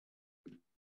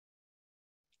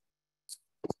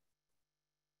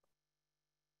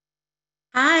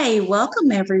Hi, welcome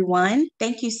everyone.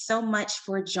 Thank you so much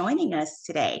for joining us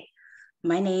today.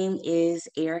 My name is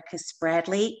Erica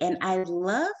Spradley, and I'd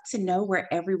love to know where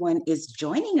everyone is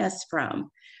joining us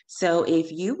from. So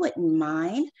if you wouldn't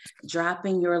mind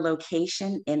dropping your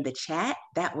location in the chat,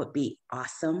 that would be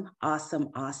awesome, awesome,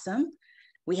 awesome.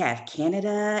 We have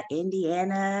Canada,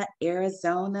 Indiana,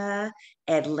 Arizona,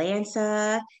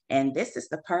 Atlanta, and this is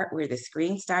the part where the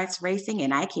screen starts racing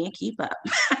and I can't keep up.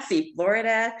 I see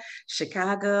Florida,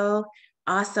 Chicago.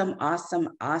 Awesome, awesome,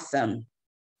 awesome.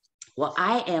 Well,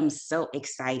 I am so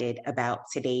excited about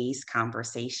today's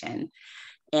conversation,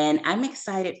 and I'm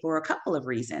excited for a couple of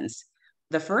reasons.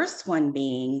 The first one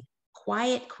being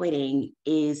quiet quitting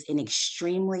is an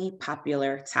extremely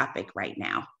popular topic right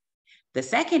now. The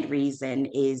second reason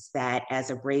is that as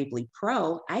a Bravely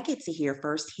Pro, I get to hear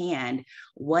firsthand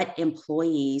what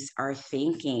employees are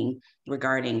thinking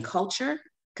regarding culture,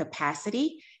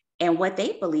 capacity, and what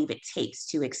they believe it takes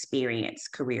to experience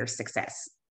career success.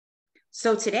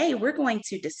 So today we're going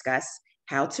to discuss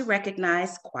how to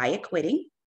recognize quiet quitting,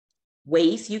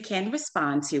 ways you can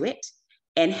respond to it,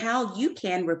 and how you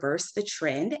can reverse the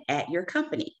trend at your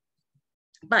company.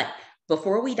 But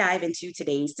before we dive into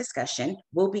today's discussion,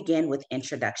 we'll begin with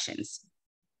introductions.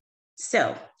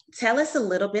 So, tell us a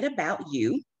little bit about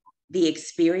you, the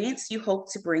experience you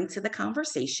hope to bring to the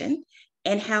conversation,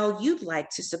 and how you'd like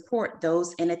to support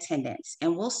those in attendance.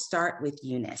 And we'll start with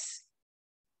Eunice.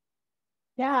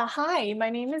 Yeah, hi,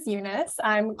 my name is Eunice.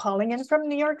 I'm calling in from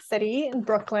New York City in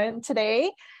Brooklyn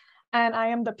today, and I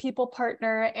am the People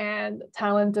Partner and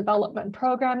Talent Development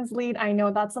Programs Lead. I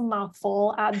know that's a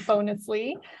mouthful at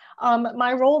Bonusly.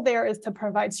 My role there is to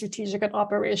provide strategic and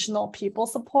operational people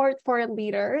support for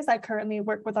leaders. I currently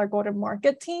work with our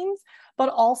go-to-market teams, but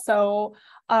also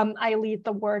I lead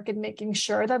the work in making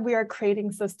sure that we are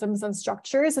creating systems and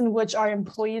structures in which our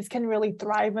employees can really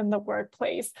thrive in the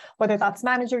workplace, whether that's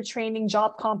manager training,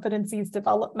 job competencies,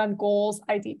 development goals,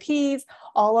 IDPs,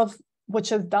 all of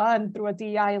which is done through a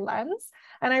DEI lens.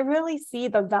 And I really see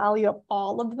the value of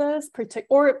all of this,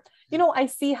 I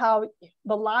see how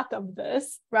the lack of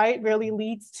this, right, really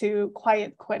leads to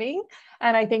quiet quitting.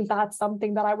 And I think that's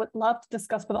something that I would love to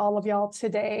discuss with all of y'all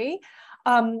today,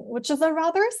 which is a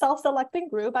rather self-selecting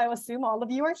group. I assume all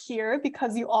of you are here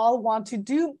because you all want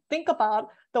to think about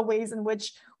the ways in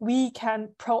which we can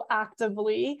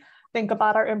proactively think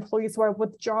about our employees who are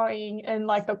withdrawing in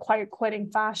like the quiet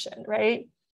quitting fashion, right?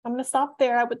 I'm going to stop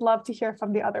there. I would love to hear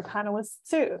from the other panelists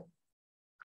too.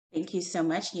 Thank you so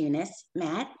much, Eunice.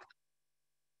 Matt?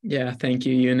 Yeah, thank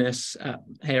you, Eunice.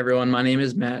 Hey, everyone. My name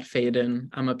is Matt Faden.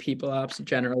 I'm a people ops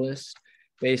generalist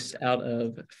based out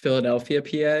of Philadelphia,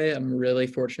 PA. I'm really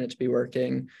fortunate to be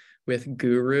working with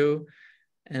Guru.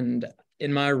 And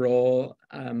in my role,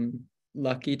 I'm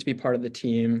lucky to be part of the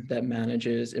team that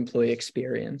manages employee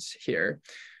experience here.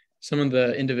 Some of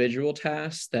the individual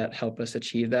tasks that help us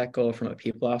achieve that goal from a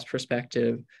people ops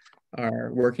perspective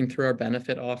are working through our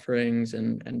benefit offerings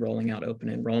and rolling out open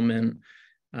enrollment.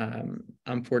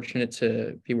 I'm fortunate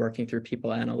to be working through people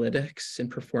analytics and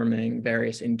performing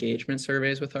various engagement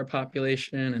surveys with our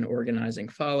population and organizing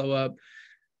follow-up,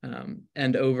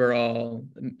 and overall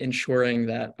ensuring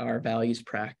that our values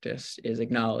practice is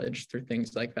acknowledged through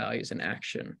things like values in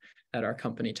action at our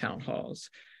company town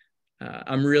halls.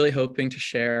 I'm really hoping to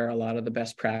share a lot of the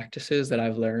best practices that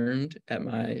I've learned at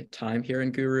my time here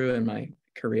in Guru and my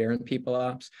career in people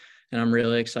ops. And I'm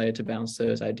really excited to bounce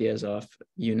those ideas off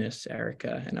Eunice,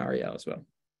 Erica, and Ariel as well.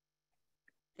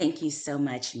 Thank you so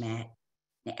much, Matt.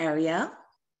 Ariel?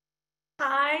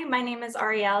 Hi, my name is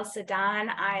Ariel Sedan.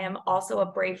 I am also a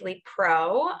Bravely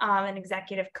Pro, an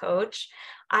executive coach.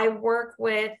 I work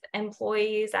with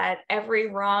employees at every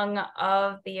rung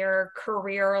of their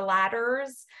career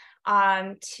ladders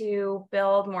to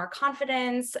build more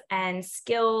confidence and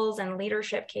skills and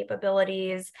leadership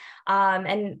capabilities,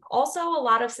 and also a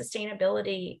lot of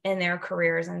sustainability in their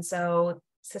careers. And so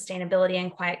sustainability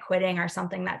and quiet quitting are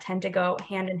something that tend to go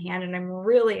hand in hand. And I'm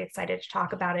really excited to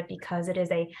talk about it because it is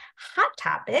a hot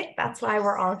topic. That's why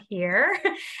we're all here.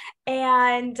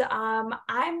 And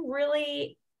I'm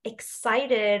really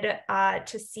excited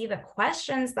to see the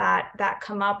questions that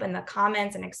come up in the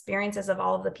comments and experiences of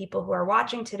all of the people who are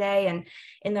watching today and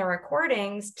in the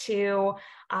recordings to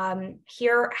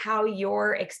hear how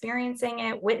you're experiencing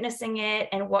it, witnessing it,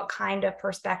 and what kind of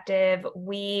perspective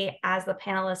we as the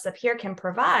panelists up here can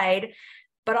provide,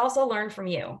 but also learn from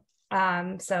you.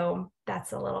 So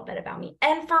that's a little bit about me.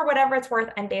 And for whatever it's worth,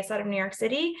 I'm based out of New York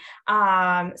City.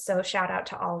 So shout out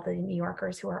to all the New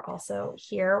Yorkers who are also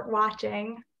here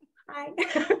watching. Hi.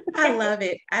 I love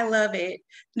it. I love it.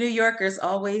 New Yorkers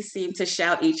always seem to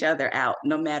shout each other out,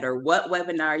 no matter what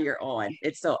webinar you're on.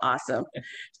 It's so awesome.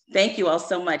 Thank you all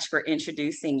so much for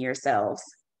introducing yourselves.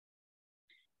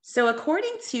 So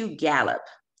according to Gallup,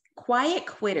 quiet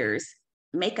quitters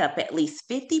make up at least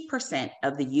 50%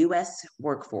 of the US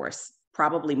workforce,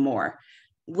 probably more,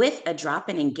 with a drop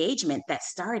in engagement that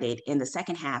started in the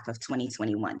second half of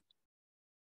 2021.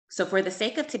 So for the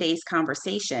sake of today's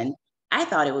conversation, I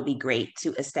thought it would be great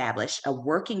to establish a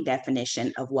working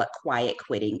definition of what quiet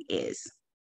quitting is.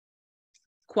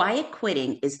 Quiet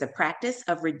quitting is the practice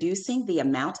of reducing the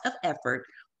amount of effort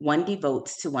one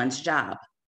devotes to one's job.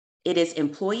 It is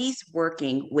employees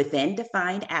working within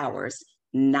defined hours,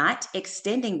 not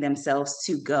extending themselves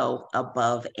to go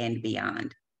above and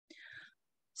beyond.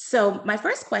 So my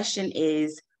first question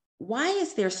is, why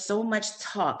is there so much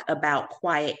talk about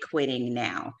quiet quitting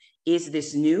now? Is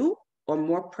this new or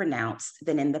more pronounced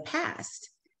than in the past?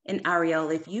 And Ariel,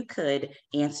 if you could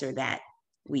answer that,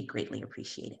 we'd greatly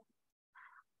appreciate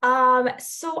it.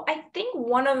 So I think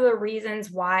one of the reasons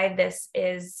why this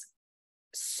is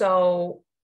so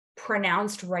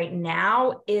pronounced right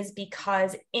now is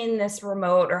because in this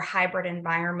remote or hybrid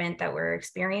environment that we're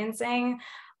experiencing,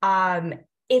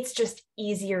 it's just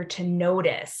easier to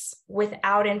notice.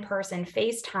 Without in-person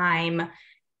FaceTime,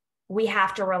 we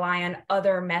have to rely on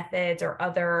other methods or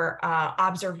other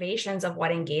observations of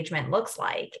what engagement looks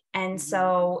like. And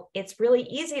so it's really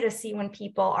easy to see when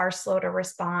people are slow to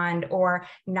respond or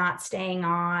not staying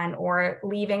on or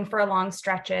leaving for long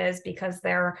stretches because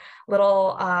their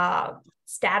little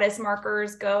status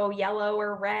markers go yellow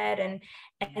or red.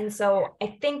 And so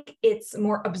I think it's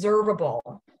more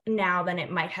observable now than it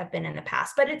might have been in the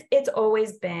past, but it's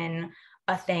always been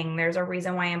a thing. There's a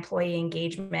reason why employee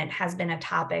engagement has been a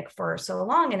topic for so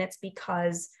long, and it's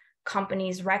because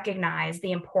companies recognize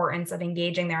the importance of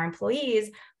engaging their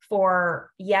employees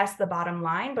for, yes, the bottom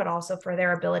line, but also for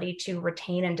their ability to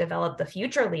retain and develop the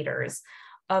future leaders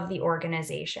of the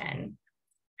organization.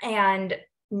 And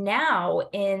now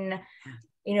in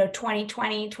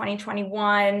 2020,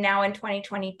 2021, now in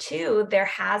 2022, there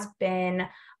has been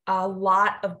a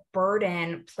lot of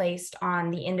burden placed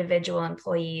on the individual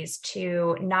employees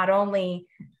to not only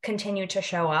continue to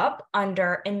show up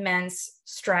under immense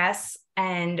stress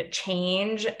and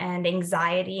change and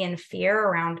anxiety and fear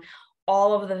around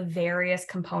all of the various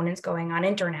components going on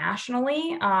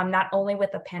internationally, not only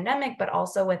with the pandemic, but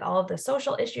also with all of the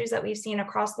social issues that we've seen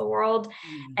across the world,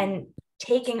 and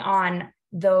taking on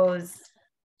those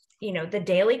the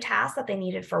daily tasks that they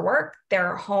needed for work,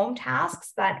 their home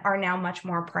tasks that are now much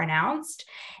more pronounced,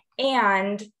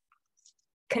 and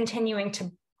continuing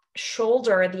to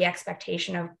shoulder the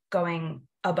expectation of going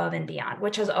above and beyond,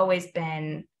 which has always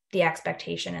been the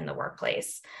expectation in the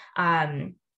workplace.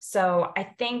 So I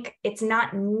think it's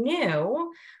not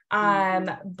new,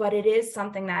 but it is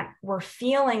something that we're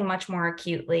feeling much more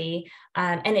acutely.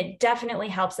 And it definitely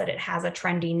helps that it has a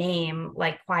trendy name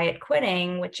like quiet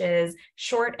quitting, which is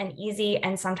short and easy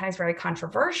and sometimes very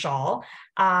controversial,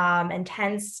 and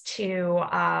tends to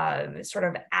sort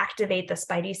of activate the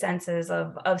spidey senses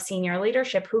of senior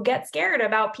leadership who get scared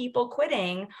about people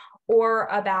quitting or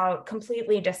about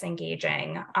completely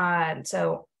disengaging.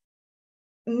 So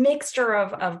mixture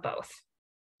of both.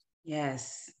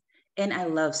 Yes. And I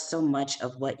love so much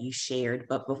of what you shared.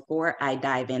 But before I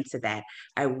dive into that,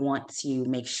 I want to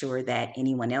make sure that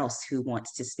anyone else who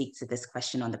wants to speak to this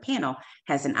question on the panel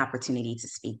has an opportunity to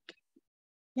speak.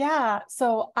 Yeah,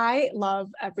 so I love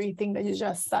everything that you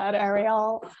just said,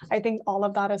 Ariel. I think all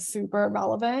of that is super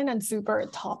relevant and super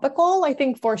topical. I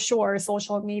think for sure,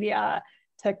 social media,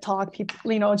 TikTok, people,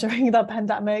 during the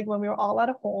pandemic when we were all at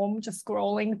home, just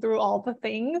scrolling through all the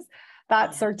things,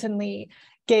 that certainly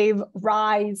gave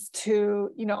rise to,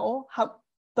 how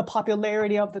the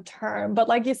popularity of the term. But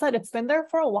like you said, it's been there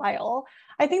for a while.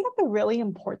 I think that the really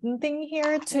important thing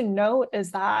here to note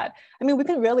is that, we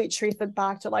can really trace it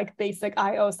back to like basic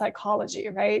IO psychology,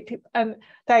 right? And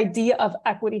the idea of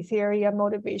equity theory and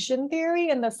motivation theory,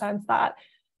 in the sense that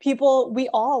we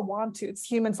all want to, it's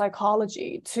human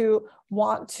psychology, to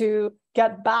want to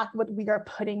get back what we are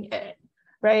putting in,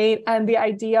 right? And the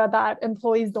idea that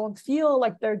employees don't feel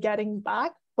like they're getting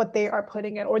back what they are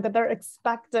putting in, or that they're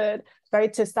expected,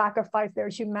 right, to sacrifice their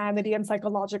humanity and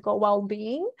psychological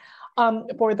well-being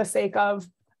for the sake of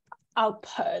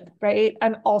output, right?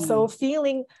 And also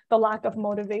feeling the lack of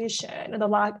motivation and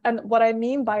what I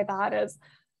mean by that is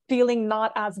feeling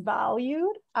not as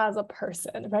valued as a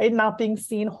person, right? Not being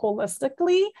seen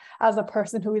holistically as a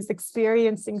person who is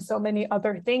experiencing so many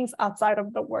other things outside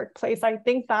of the workplace. I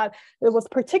think that it was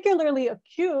particularly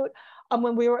acute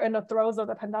when we were in the throes of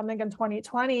the pandemic in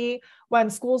 2020, when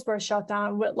schools were shut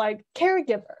down, with like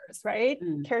caregivers, right?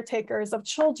 Caretakers of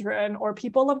children or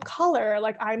people of color.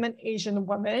 Like, I'm an Asian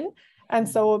woman. And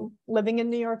so living in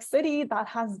New York City, that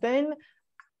has been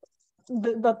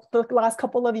the last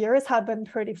couple of years have been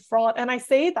pretty fraught. And I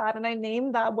say that and I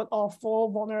name that with all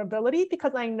full vulnerability,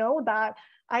 because I know that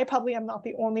I probably am not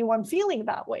the only one feeling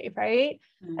that way, right?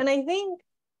 And I think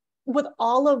with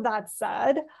all of that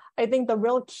said, I think the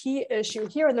real key issue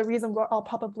here, and the reason we're all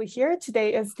probably here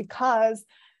today, is because,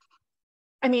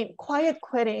 I mean, quiet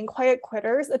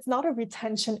quitters, it's not a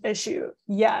retention issue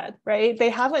yet, right? They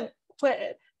haven't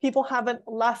quit. People haven't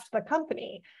left the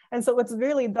company. And so it's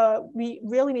really we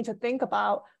really need to think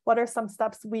about what are some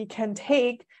steps we can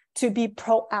take to be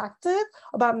proactive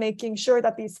about making sure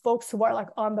that these folks who are like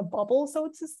on the bubble, so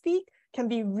to speak, can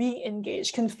be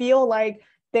re-engaged, can feel like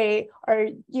they are,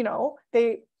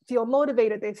 they feel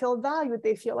motivated, they feel valued,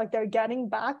 they feel like they're getting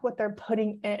back what they're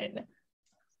putting in.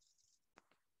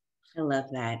 I love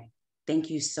that.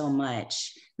 Thank you so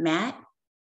much. Matt?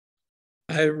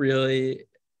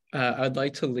 I'd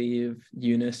like to leave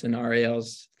Eunice and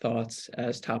Ariel's thoughts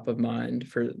as top of mind.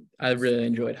 I really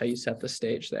enjoyed how you set the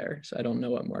stage there, so I don't know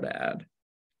what more to add.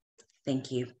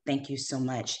 Thank you. Thank you so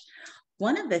much.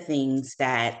 One of the things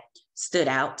that stood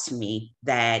out to me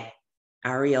that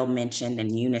Ariel mentioned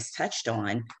and Eunice touched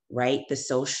on, right? The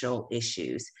social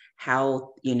issues,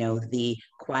 how, the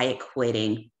quiet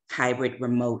quitting, hybrid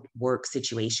remote work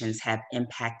situations have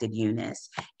impacted Eunice.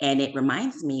 And it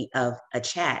reminds me of a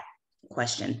chat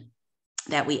question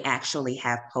that we actually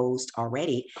have posed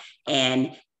already.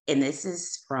 And this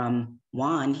is from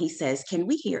Juan. He says, can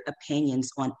we hear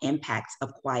opinions on impacts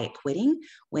of quiet quitting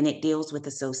when it deals with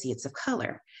associates of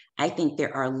color? I think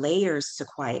there are layers to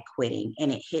quiet quitting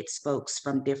and it hits folks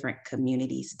from different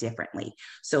communities differently.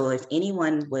 So if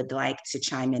anyone would like to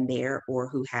chime in there or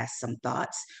who has some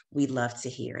thoughts, we'd love to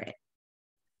hear it.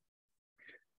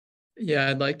 Yeah,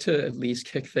 I'd like to at least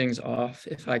kick things off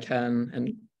if I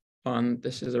can. And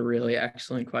this is a really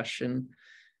excellent question.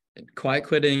 Quiet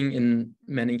quitting, in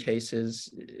many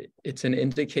cases, it's an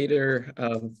indicator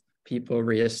of people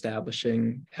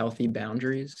reestablishing healthy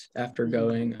boundaries after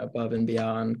going above and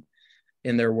beyond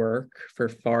in their work for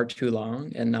far too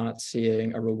long and not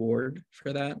seeing a reward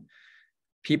for that.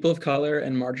 People of color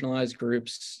and marginalized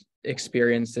groups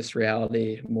experience this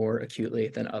reality more acutely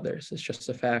than others. It's just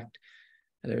a fact.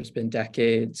 There's been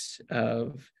decades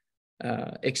of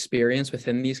experience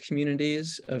within these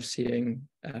communities of seeing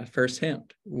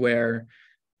firsthand where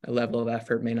a level of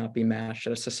effort may not be matched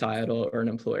at a societal or an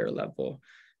employer level.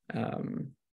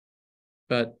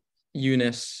 But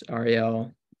Eunice,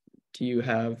 Ariel, do you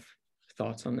have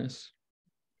thoughts on this?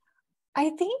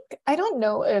 I don't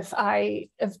know if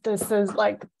this is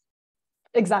like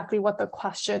exactly what the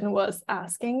question was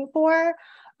asking for,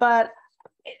 but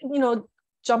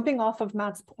jumping off of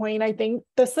Matt's point, I think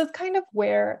this is kind of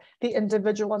where the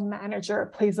individual manager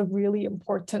plays a really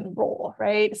important role,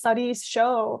 right? Studies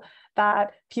show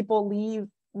that people leave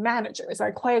managers.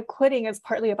 Right? Quiet quitting is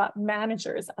partly about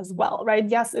managers as well, right?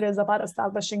 Yes, it is about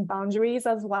establishing boundaries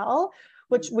as well,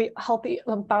 which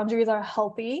boundaries are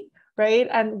healthy, right?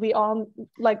 And we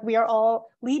are all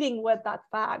leading with that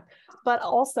fact. But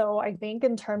also, I think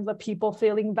in terms of people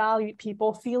feeling valued,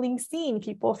 people feeling seen,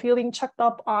 people feeling checked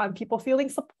up on, people feeling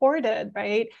supported,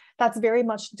 right? That's very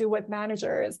much to do with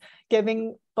managers,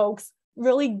 giving folks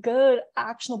really good,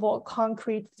 actionable,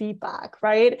 concrete feedback,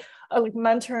 right? Like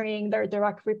mentoring their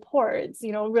direct reports,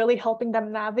 really helping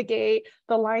them navigate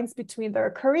the lines between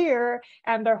their career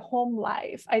and their home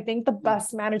life. I think the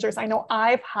best managers I know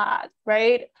I've had,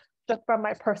 right, just from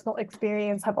my personal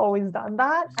experience, have always done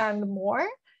that and more.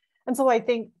 And so I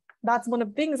think that's one of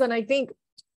the things. And I think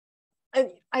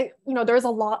there's a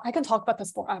lot, I can talk about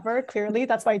this forever, clearly.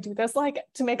 That's why I do this, like,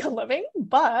 to make a living.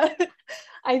 But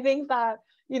I think that,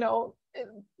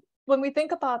 when we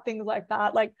think about things like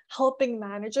that, like helping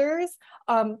managers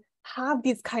have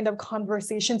these kind of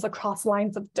conversations across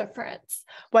lines of difference,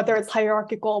 whether it's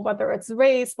hierarchical, whether it's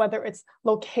race, whether it's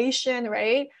location,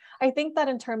 right? I think that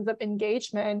in terms of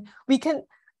engagement,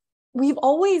 we've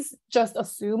always just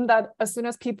assumed that as soon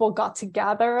as people got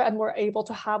together and were able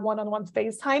to have one-on-one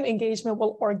FaceTime, engagement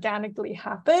will organically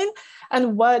happen.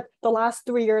 And what the last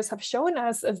 3 years have shown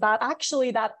us is that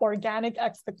actually that organic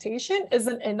expectation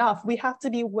isn't enough. We have to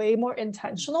be way more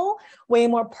intentional, way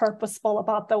more purposeful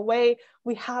about the way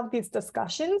we have these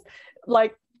discussions,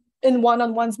 like in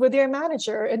one-on-ones with your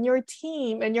manager, in your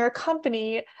team, in your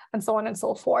company, and so on and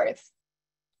so forth.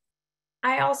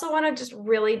 I also want to just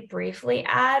really briefly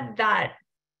add that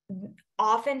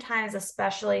oftentimes,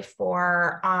 especially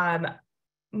for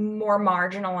more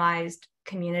marginalized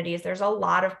communities, there's a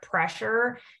lot of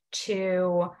pressure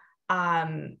to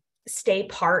stay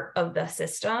part of the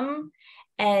system.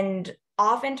 And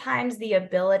oftentimes the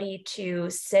ability to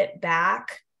sit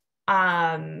back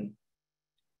and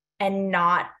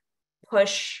not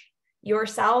push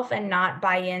yourself and not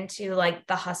buy into like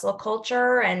the hustle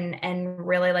culture and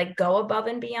really like go above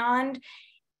and beyond,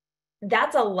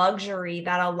 that's a luxury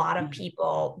that a lot of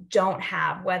people don't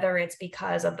have, whether it's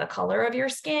because of the color of your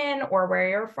skin or where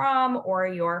you're from or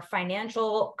your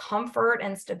financial comfort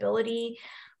and stability.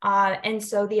 And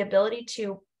so the ability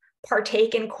to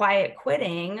partake in quiet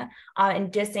quitting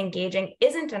and disengaging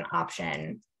isn't an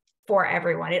option for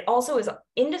everyone. It also is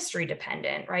industry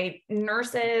dependent, right?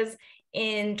 Nurses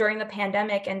during the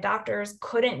pandemic and doctors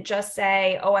couldn't just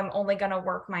say, oh, I'm only going to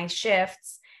work my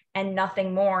shifts and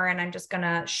nothing more, and I'm just going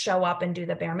to show up and do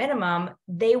the bare minimum.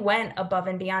 They went above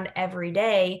and beyond every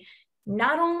day,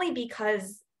 not only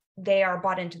because they are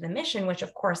bought into the mission, which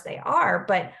of course they are,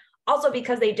 but also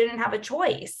because they didn't have a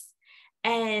choice.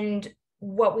 And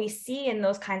what we see in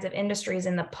those kinds of industries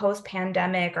in the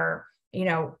post-pandemic or,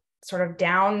 sort of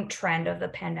downtrend of the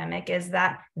pandemic is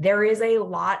that there is a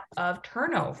lot of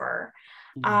turnover.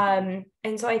 And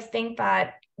so I think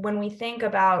that when we think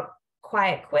about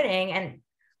quiet quitting, and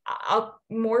I'll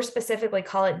more specifically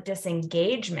call it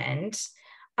disengagement,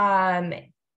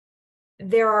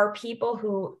 there are people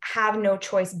who have no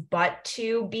choice but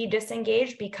to be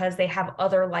disengaged because they have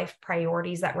other life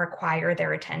priorities that require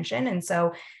their attention. And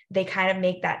so they kind of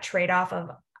make that trade-off of,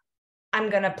 I'm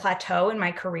going to plateau in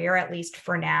my career, at least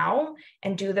for now,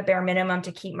 and do the bare minimum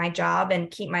to keep my job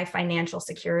and keep my financial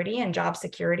security and job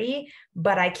security,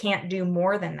 but I can't do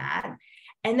more than that.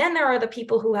 And then there are the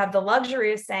people who have the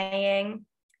luxury of saying,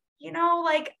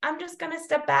 I'm just going to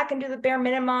step back and do the bare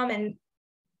minimum, and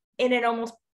in an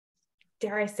almost,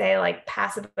 dare I say, like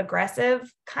passive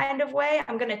aggressive kind of way,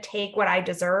 I'm going to take what I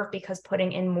deserve because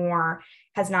putting in more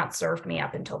has not served me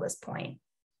up until this point.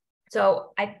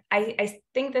 So I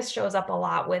think this shows up a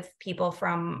lot with people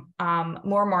from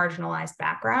more marginalized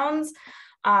backgrounds.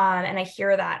 And I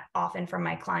hear that often from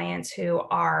my clients who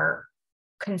are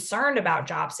concerned about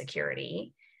job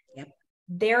security. Yep.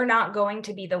 They're not going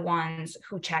to be the ones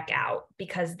who check out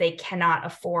because they can't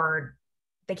afford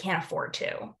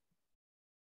to.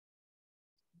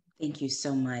 Thank you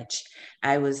so much.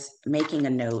 I was making a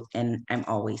note, and I'm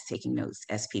always taking notes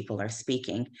as people are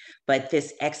speaking, but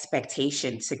this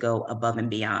expectation to go above and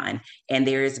beyond. And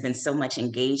there has been so much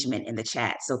engagement in the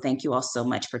chat. So thank you all so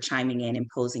much for chiming in and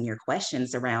posing your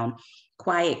questions around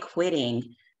quiet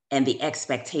quitting and the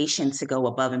expectation to go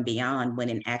above and beyond, when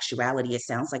in actuality, it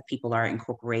sounds like people are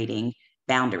incorporating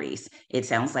boundaries. It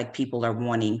sounds like people are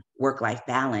wanting work-life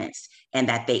balance and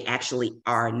that they actually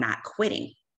are not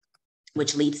quitting.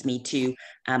 Which leads me to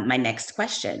my next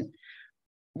question.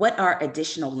 What are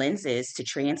additional lenses to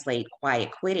translate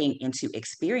quiet quitting into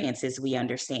experiences we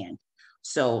understand?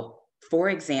 So, for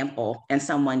example, and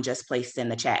someone just placed in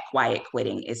the chat, quiet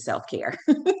quitting is self-care.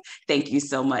 Thank you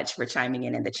so much for chiming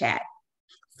in the chat.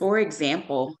 For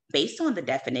example, based on the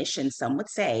definition, some would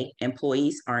say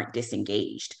employees aren't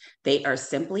disengaged. They are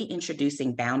simply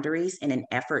introducing boundaries in an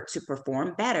effort to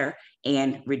perform better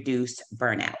and reduce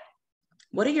burnout.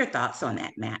 What are your thoughts on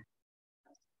that, Matt?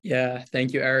 Yeah,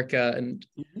 thank you, Erica. And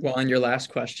well, on your last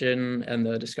question and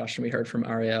the discussion we heard from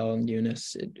Ariel and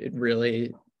Eunice,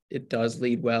 it does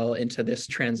lead well into this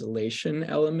translation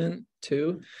element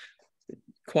too.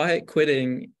 Quiet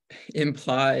quitting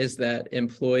implies that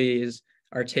employees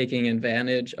are taking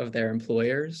advantage of their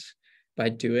employers by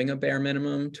doing a bare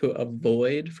minimum to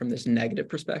avoid, from this negative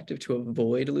perspective, to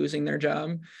avoid losing their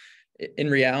job. In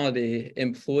reality,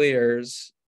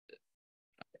 employers,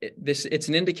 it's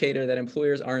an indicator that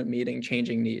employers aren't meeting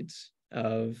changing needs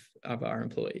of our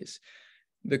employees.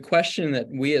 The question that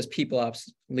we as people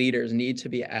ops leaders need to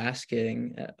be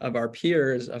asking of our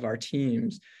peers, of our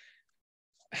teams,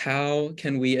 how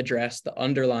can we address the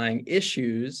underlying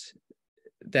issues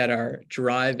that are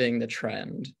driving the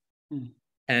trend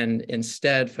and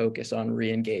instead focus on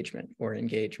re-engagement or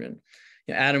engagement?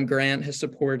 Adam Grant has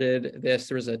supported this.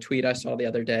 There was a tweet I saw the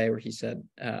other day where he said,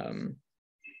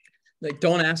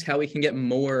 don't ask how we can get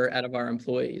more out of our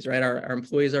employees, right? Our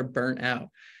employees are burnt out.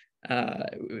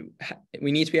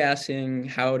 We need to be asking,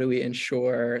 how do we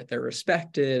ensure they're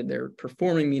respected, they're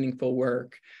performing meaningful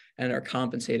work, and are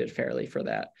compensated fairly for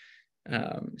that?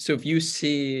 So if you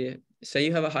say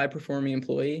you have a high performing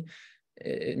employee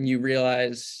and you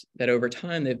realize that over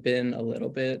time they've been a little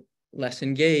bit less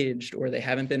engaged or they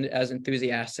haven't been as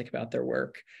enthusiastic about their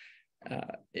work,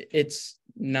 it's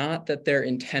not that they're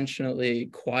intentionally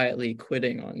quietly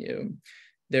quitting on you.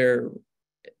 They're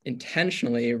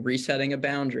intentionally resetting a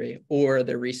boundary, or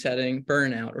they're resetting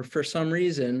burnout, or for some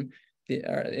reason,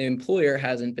 the employer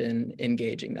hasn't been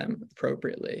engaging them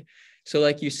appropriately. So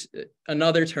like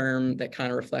another term that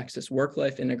kind of reflects this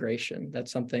work-life integration,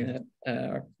 that's something that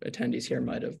our attendees here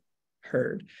might have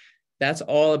heard. That's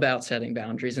all about setting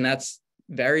boundaries, and that's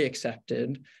very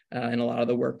accepted in a lot of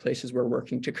the workplaces we're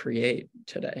working to create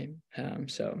today.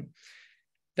 So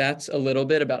that's a little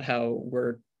bit about how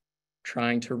we're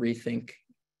trying to rethink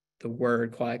the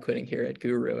word quiet quitting here at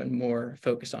Guru, and more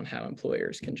focus on how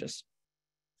employers can just,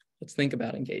 let's think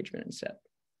about engagement instead.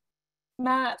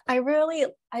 Matt, I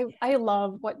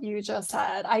love what you just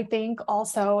said. I think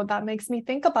also that makes me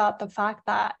think about the fact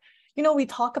that, we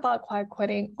talk about quiet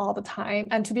quitting all the time.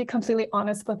 And to be completely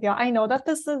honest with you, I know that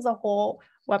this is a whole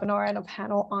webinar and a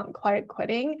panel on quiet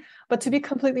quitting, but to be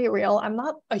completely real, I'm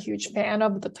not a huge fan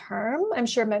of the term. I'm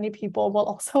sure many people will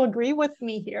also agree with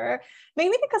me here,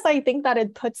 mainly because I think that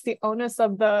it puts the onus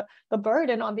of the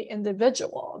burden on the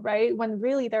individual, right? When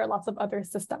really there are lots of other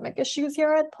systemic issues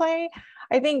here at play.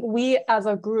 I think we as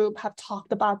a group have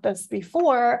talked about this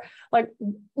before. Like,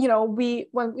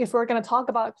 if we're going to talk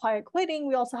about quiet quitting,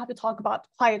 we also have to talk about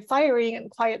quiet firing and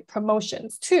quiet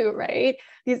promotions too, right?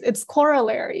 It's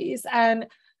corollaries. And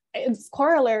it's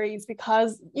corollaries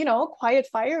because, quiet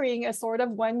firing is sort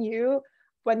of when you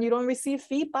don't receive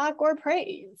feedback or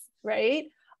praise, right?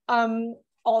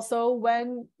 Also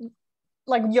when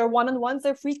like your one-on-ones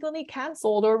are frequently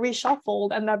canceled or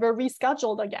reshuffled and never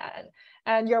rescheduled again.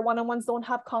 And your one-on-ones don't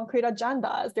have concrete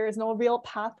agendas. There is no real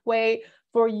pathway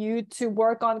for you to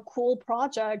work on cool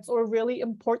projects or really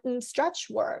important stretch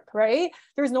work, right?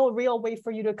 There's no real way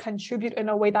for you to contribute in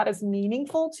a way that is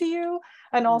meaningful to you.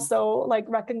 And also like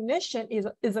recognition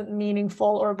isn't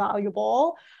meaningful or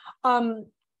valuable.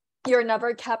 You're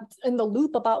never kept in the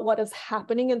loop about what is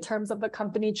happening in terms of the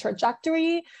company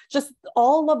trajectory. Just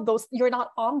all of those, you're not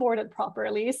onboarded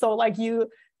properly. So like you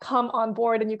come on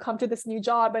board and you come to this new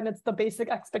job and it's the basic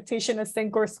expectation is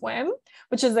sink or swim,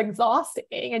 which is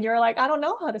exhausting. And you're like, I don't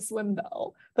know how to swim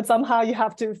though, but somehow you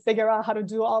have to figure out how to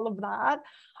do all of that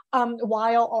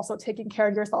while also taking care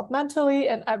of yourself mentally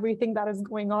and everything that is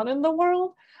going on in the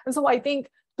world. And so I think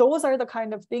those are the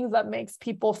kind of things that makes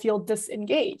people feel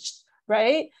disengaged.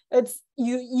 Right? It's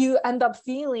you end up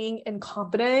feeling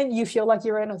incompetent. You feel like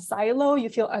you're in a silo. You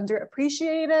feel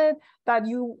underappreciated. That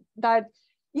you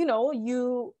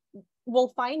will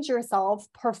find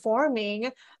yourself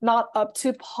performing not up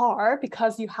to par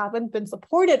because you haven't been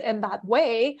supported in that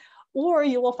way, or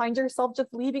you will find yourself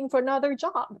just leaving for another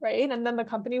job, right? And then the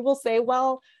company will say,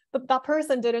 well, that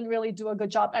person didn't really do a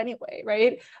good job anyway,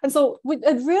 right? And so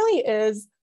it really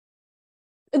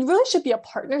should be a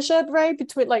partnership, right?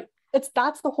 Between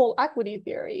that's the whole equity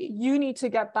theory. You need to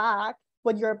get back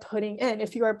what you're putting in.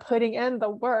 If you are putting in the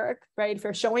work, right? If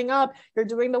you're showing up, you're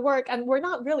doing the work. And we're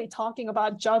not really talking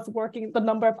about just working the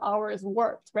number of hours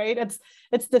worked, right?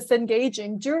 It's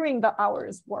disengaging during the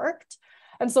hours worked.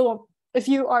 And so if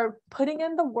you are putting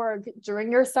in the work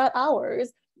during your set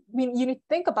hours, I mean, you need to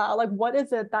think about like, what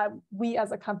is it that we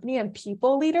as a company and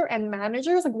people leader and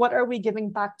managers, like what are we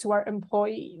giving back to our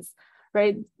employees,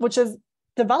 right? Which is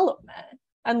development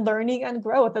and learning and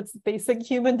growth. It's basic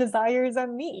human desires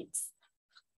and needs.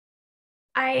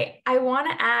 I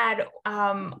want to add,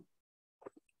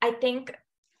 I think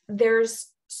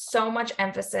there's so much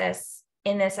emphasis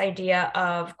in this idea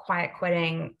of quiet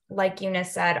quitting, like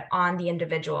Eunice said, on the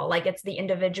individual, like it's the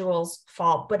individual's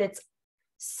fault, but it's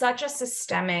such a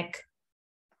systemic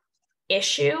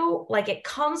issue, like it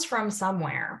comes from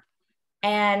somewhere.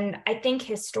 And I think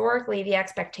historically, the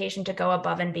expectation to go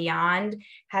above and beyond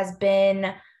has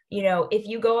been, if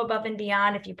you go above and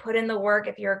beyond, if you put in the work,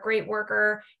 if you're a great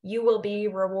worker, you will be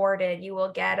rewarded. You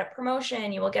will get a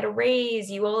promotion, you will get a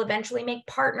raise, you will eventually make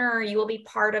partner, you will be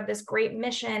part of this great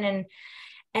mission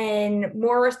and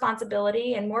more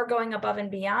responsibility and more going above and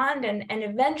beyond. And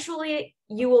eventually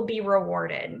you will be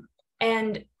rewarded.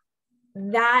 And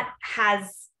that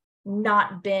has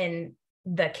not been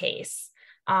the case.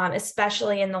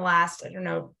 Especially in the last,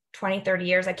 20, 30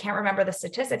 years. I can't remember the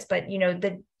statistics, but,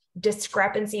 the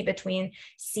discrepancy between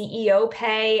CEO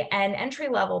pay and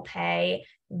entry-level pay,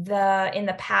 in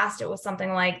the past, it was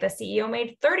something like the CEO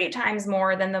made 30 times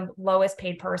more than the lowest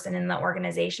paid person in the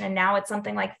organization. And now it's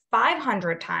something like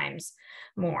 500 times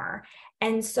more.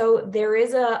 And so there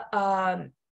is a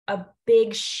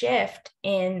big shift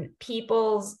in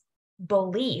people's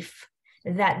belief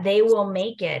that they will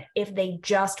make it if they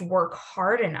just work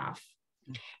hard enough.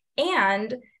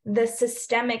 And the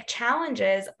systemic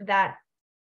challenges that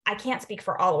I can't speak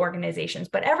for all organizations,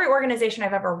 but every organization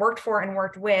I've ever worked for and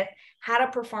worked with had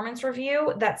a performance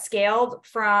review that scaled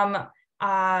from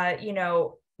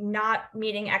not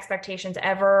meeting expectations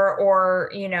ever,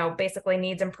 or, basically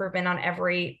needs improvement on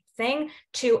everything,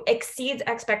 to exceeds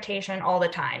expectation all the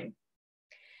time.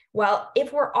 Well,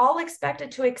 if we're all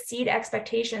expected to exceed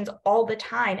expectations all the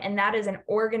time, and that is an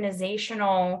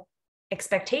organizational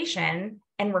expectation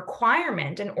and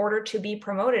requirement in order to be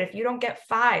promoted, if you don't get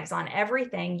 5s on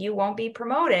everything, you won't be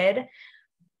promoted.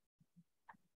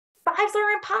 5s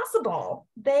are impossible.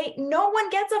 No one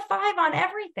gets a 5 on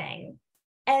everything.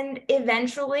 And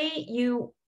eventually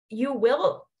you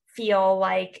will feel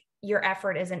like your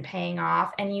effort isn't paying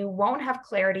off, and you won't have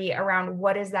clarity around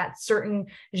what is that certain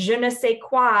je ne sais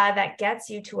quoi that gets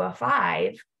you to a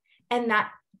 5. And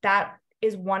that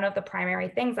is one of the primary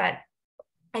things that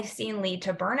I've seen lead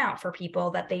to burnout for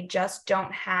people, that they just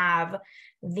don't have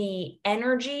the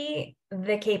energy,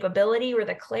 the capability, or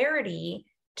the clarity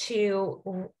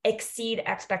to exceed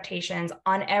expectations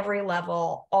on every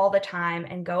level all the time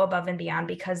and go above and beyond,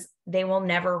 because they will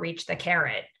never reach the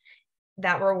carrot.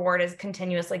 That reward is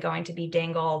continuously going to be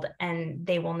dangled, and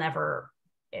they will never,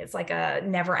 it's like a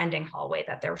never ending hallway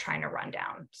that they're trying to run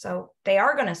down. So they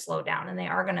are going to slow down, and they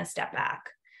are going to step back.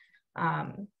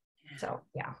 So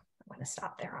yeah, I'm going to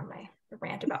stop there on my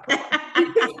rant about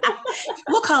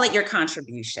We'll call it your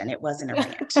contribution. It wasn't a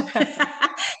rant.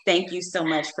 Thank you so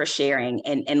much for sharing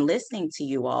and listening to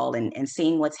you all, and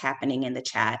seeing what's happening in the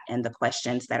chat and the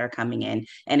questions that are coming in.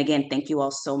 And again, thank you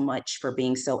all so much for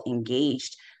being so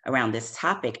engaged around this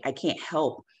topic. I can't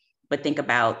help but think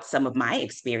about some of my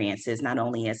experiences, not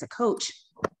only as a coach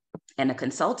and a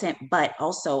consultant, but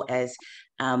also as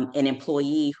an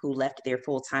employee who left their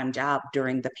full-time job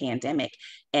during the pandemic.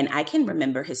 And I can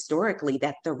remember historically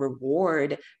that the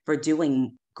reward for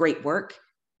doing great work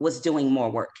was doing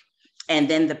more work. And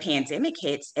then the pandemic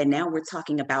hits, and now we're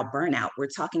talking about burnout. We're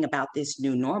talking about this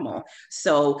new normal.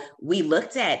 So we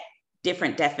looked at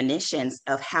different definitions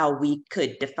of how we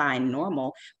could define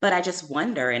normal. But I just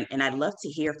wonder, and I'd love to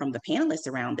hear from the panelists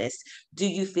around this, do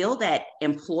you feel that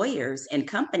employers and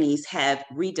companies have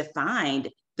redefined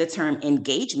the term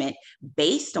engagement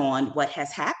based on what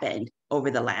has happened over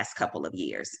the last couple of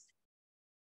years?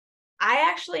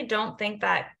 I actually don't think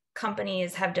that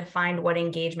companies have defined what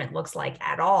engagement looks like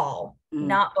at all.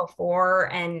 Not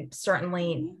before, and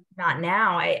certainly not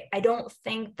now. I don't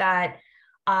think that,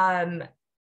 I'll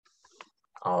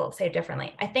say it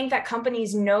differently. I think that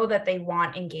companies know that they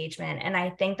want engagement, and I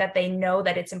think that they know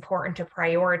that it's important to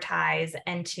prioritize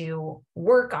and to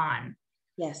work on.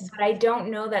 Yes. But I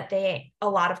don't know that a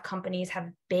lot of companies have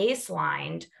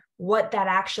baselined what that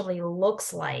actually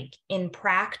looks like in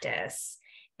practice,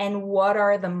 and what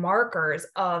are the markers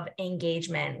of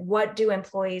engagement. What do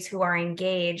employees who are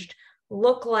engaged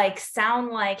look like,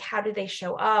 sound like? How do they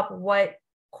show up? What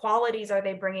qualities are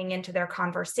they bringing into their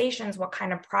conversations? What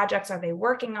kind of projects are they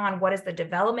working on? What is the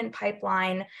development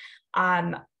pipeline?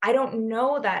 I don't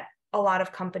know that a lot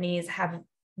of companies have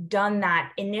done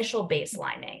that initial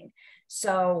baselining.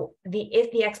 So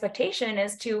if the expectation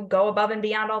is to go above and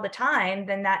beyond all the time,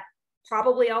 then that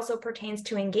probably also pertains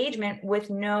to engagement, with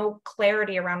no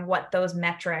clarity around what those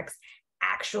metrics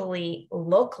actually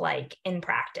look like in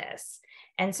practice.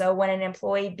 And so when an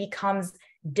employee becomes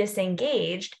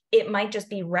disengaged, it might just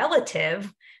be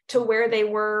relative to where they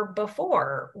were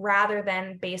before, rather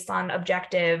than based on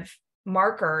objective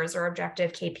markers or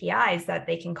objective KPIs that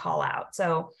they can call out.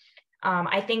 So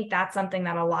I think that's something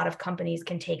that a lot of companies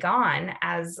can take on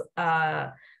as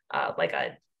like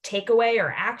a takeaway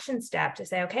or action step, to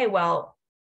say, okay, well,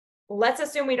 let's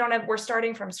assume we're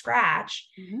starting from scratch,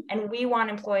 and we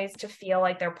want employees to feel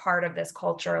like they're part of this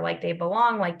culture, like they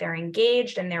belong, like they're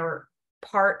engaged, and they're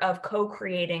part of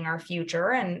co-creating our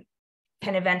future, and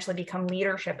can eventually become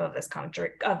leadership of this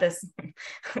country, of this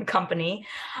company.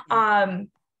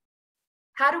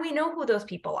 How do we know who those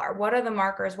people are? What are the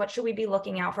markers? What should we be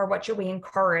looking out for? What should we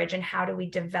encourage? And how do we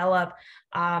develop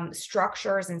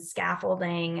structures and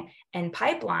scaffolding and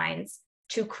pipelines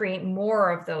to create more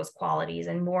of those qualities,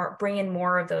 and bring in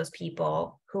more of those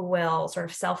people who will sort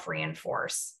of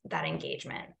self-reinforce that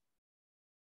engagement?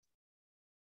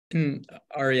 And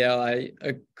Ariel, I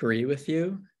agree with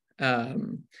you.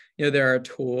 There are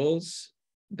tools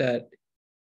that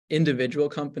individual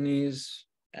companies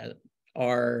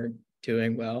are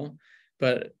doing well,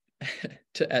 but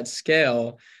at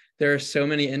scale, there are so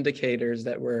many indicators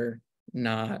that we're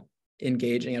not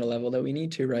engaging at a level that we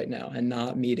need to right now, and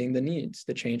not meeting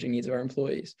the changing needs of our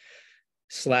employees.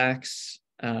 Slack's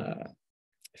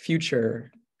Future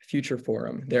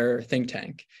Forum, their think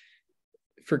tank,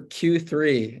 for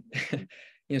Q3,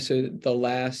 so the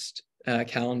last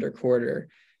calendar quarter,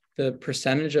 the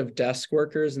percentage of desk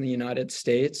workers in the United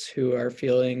States who are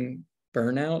feeling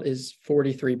burnout is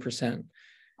 43%,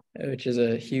 which is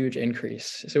a huge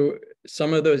increase. So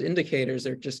some of those indicators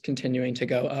are just continuing to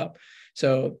go up.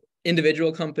 So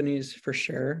individual companies, for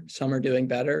sure, some are doing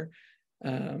better.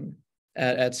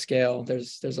 At scale,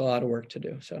 there's a lot of work to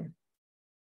do. So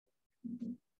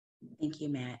thank you,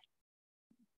 Matt.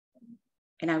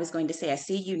 And I was going to say, I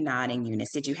see you nodding,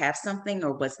 Eunice. Did you have something,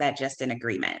 or was that just an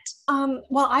agreement?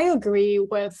 Well, I agree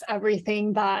with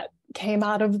everything that came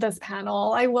out of this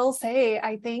panel. I will say,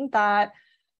 I think that,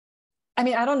 I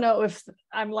mean, I don't know if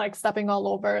I'm like stepping all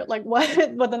over like what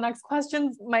the next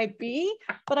questions might be,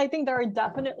 but I think there are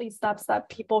definitely steps that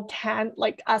people can,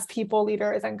 like as people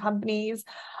leaders and companies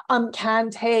can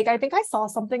take. I think I saw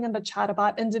something in the chat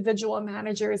about individual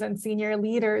managers and senior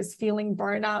leaders feeling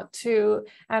burnout too,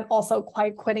 and also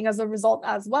quite quitting as a result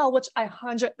as well, which I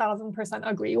 100,000%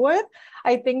 agree with.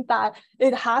 I think that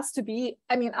it has to be,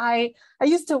 I mean, I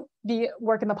used to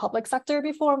work in the public sector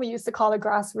before. We used to call it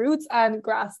grassroots and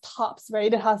grass tops,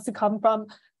 right? It has to come from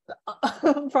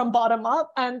bottom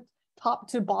up and top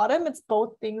to bottom. It's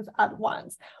both things at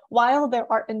once. While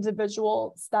there are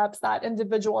individual steps that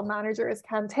individual managers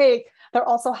can take, there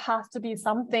also has to be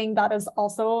something that is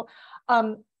also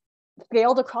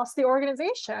scaled across the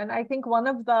organization. I think one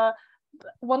of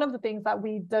the things that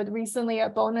we did recently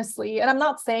at Bonusly, and I'm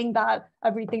not saying that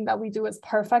everything that we do is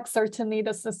perfect. Certainly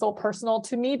this is so personal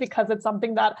to me because it's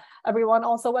something that everyone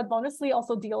also at Bonusly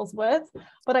also deals with.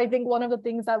 But I think one of the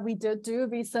things that we did do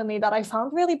recently that I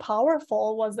found really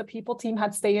powerful was the people team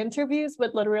had stay interviews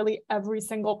with literally every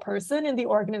single person in the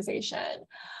organization.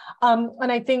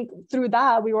 And I think through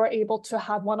that, we were able to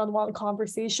have one-on-one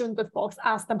conversations with folks,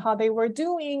 ask them how they were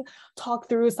doing, talk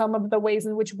through some of the ways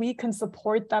in which we can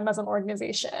support them as an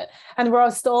organization. And we're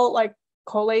still like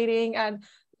collating and,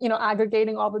 you know,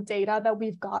 aggregating all the data that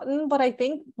we've gotten. But I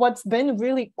think what's been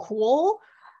really cool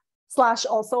 /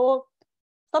 also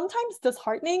sometimes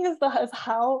disheartening is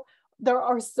how there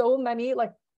are so many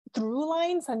like through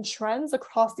lines and trends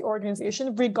across the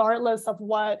organization, regardless of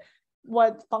what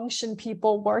function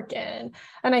people work in.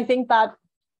 And I think that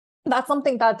that's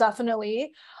something that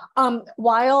definitely,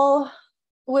 while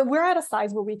we're at a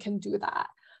size where we can do that,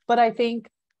 but I think,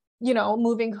 you know,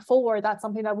 moving forward, that's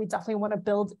something that we definitely want to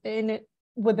build in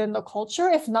within the culture,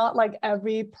 if not like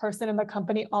every person in the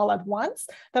company all at once,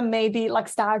 then maybe like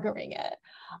staggering it.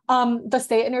 The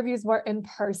stay interviews were in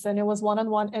person. It was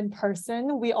one-on-one in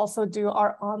person. We also do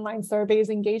our online surveys,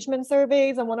 engagement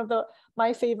surveys. And one of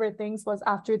my favorite things was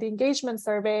after the engagement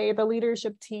survey, the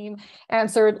leadership team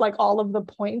answered like all of the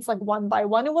points, like one by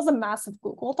one. It was a massive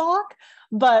Google Doc,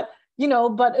 but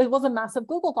it was a massive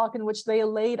Google Doc in which they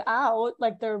laid out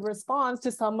like their response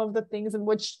to some of the things in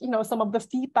which, you know, some of the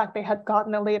feedback they had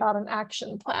gotten and laid out an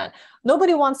action plan.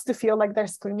 Nobody wants to feel like they're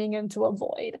screaming into a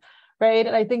void, right?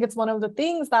 And I think it's one of the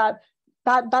things that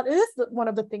is one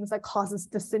of the things that causes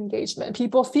disengagement.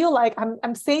 People feel like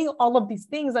I'm saying all of these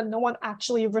things and no one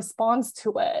actually responds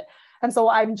to it. And so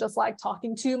I'm just like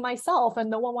talking to myself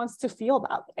and no one wants to feel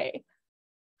that way.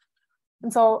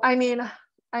 And so, I mean,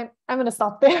 I'm going to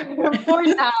stop there for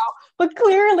now, but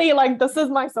clearly like this is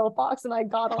my soapbox and I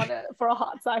got on it for a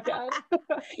hot second.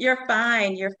 You're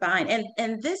fine. You're fine.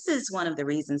 And this is one of the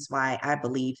reasons why I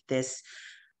believe this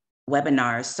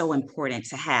webinar is so important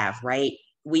to have, right?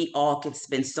 We all could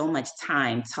spend so much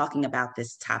time talking about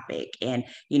this topic and,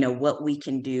 you know, what we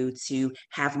can do to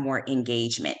have more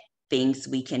engagement, things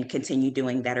we can continue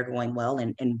doing that are going well,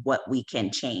 and what we can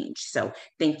change. So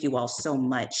thank you all so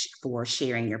much for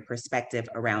sharing your perspective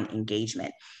around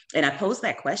engagement. And I pose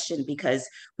that question because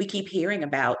we keep hearing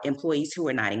about employees who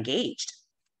are not engaged.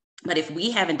 But if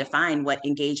we haven't defined what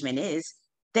engagement is,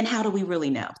 then how do we really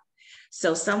know?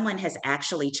 So someone has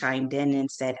actually chimed in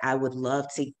and said, I would love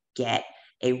to get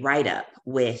a write-up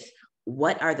with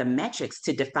what are the metrics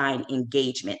to define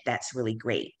engagement. That's really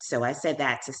great. So I said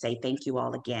that to say thank you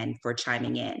all again for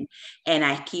chiming in. And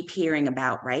I keep hearing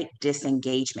about, right,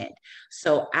 disengagement.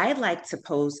 So I'd like to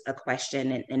pose a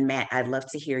question, and Matt, I'd love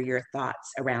to hear your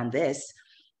thoughts around this.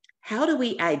 How do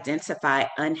we identify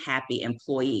unhappy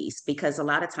employees? Because a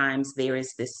lot of times there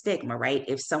is this stigma, right?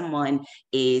 If someone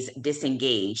is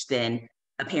disengaged, then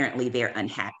apparently they're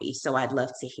unhappy. So I'd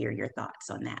love to hear your thoughts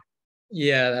on that.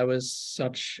 Yeah, that was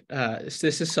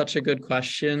this is such a good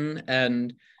question.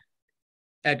 And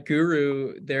at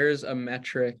Guru, there's a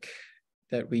metric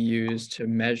that we use to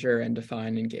measure and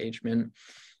define engagement.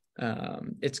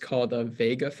 It's called a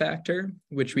Vega factor,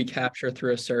 which we capture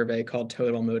through a survey called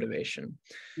total motivation.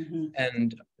 Mm-hmm.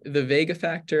 And the Vega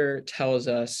factor tells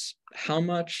us how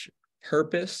much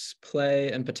purpose,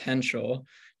 play, and potential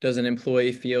does an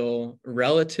employee feel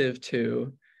relative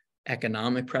to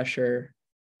economic pressure,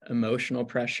 emotional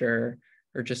pressure,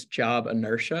 or just job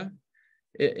inertia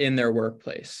in their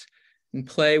workplace. And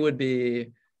play would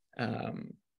be,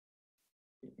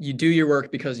 you do your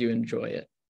work because you enjoy it.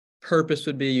 Purpose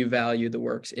would be you value the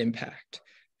work's impact.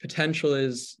 Potential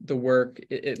is the work,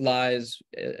 it lies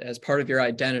as part of your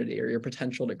identity or your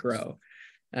potential to grow.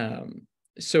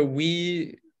 So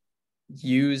we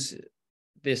use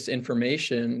this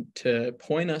information to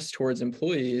point us towards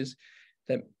employees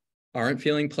that aren't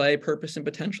feeling play, purpose, and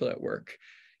potential at work.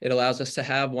 It allows us to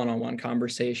have one-on-one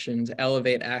conversations,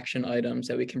 elevate action items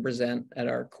that we can present at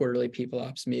our quarterly people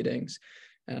ops meetings.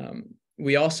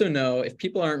 We also know if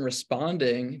people aren't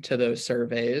responding to those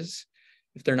surveys,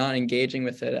 if they're not engaging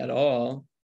with it at all,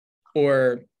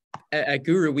 or at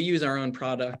Guru, we use our own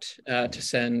product to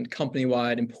send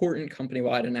important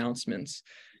company-wide announcements.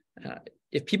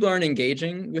 If people aren't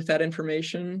engaging with that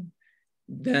information,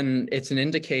 then it's an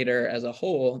indicator as a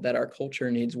whole that our culture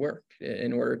needs work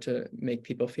in order to make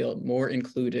people feel more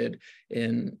included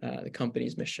in the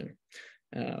company's mission.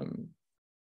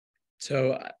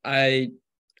 So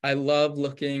I love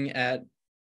looking at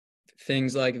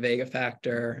things like Vega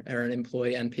Factor or an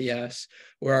employee NPS,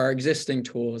 or our existing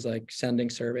tools like sending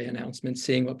survey announcements,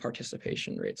 seeing what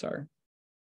participation rates are.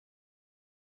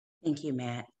 Thank you,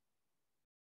 Matt.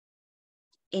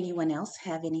 Anyone else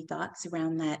have any thoughts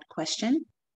around that question?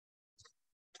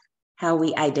 How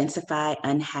we identify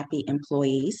unhappy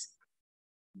employees?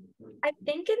 I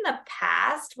think in the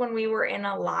past, when we were in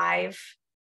a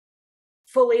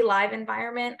fully live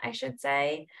environment, I should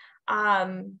say,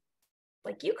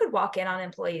 like you could walk in on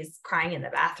employees crying in the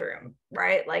bathroom,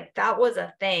 right? Like that was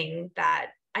a thing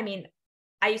that, I mean,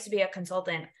 I used to be a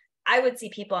consultant. I would see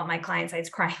people at my client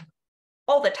sites crying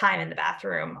all the time in the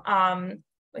bathroom,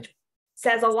 which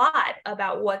says a lot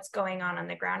about what's going on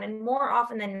the ground. And more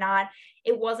often than not,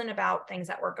 it wasn't about things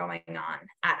that were going on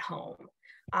at home.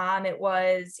 It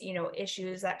was,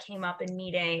 issues that came up in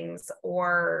meetings,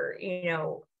 or,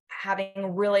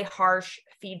 having really harsh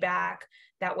feedback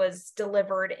that was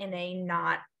delivered in a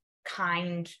not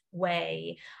kind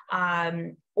way,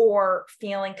 or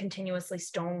feeling continuously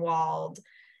stonewalled,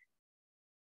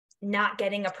 not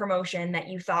getting a promotion that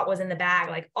you thought was in the bag.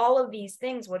 Like all of these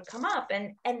things would come up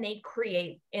and they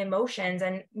create emotions.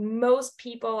 And most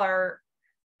people are,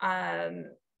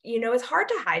 it's hard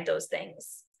to hide those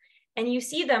things. And you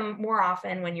see them more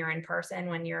often when you're in person.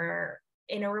 When you're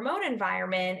in a remote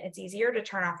environment, it's easier to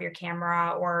turn off your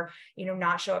camera, or,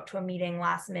 not show up to a meeting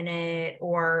last minute,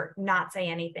 or not say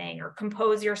anything, or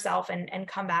compose yourself and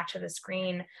come back to the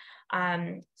screen.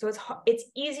 So it's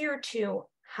easier to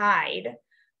hide.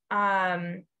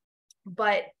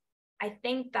 But I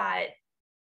think that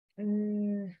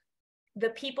the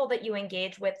people that you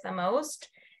engage with the most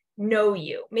know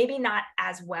you, maybe not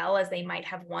as well as they might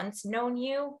have once known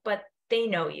you, but they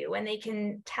know you, and they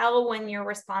can tell when your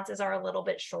responses are a little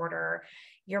bit shorter.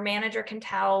 Your manager can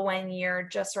tell when you're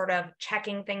just sort of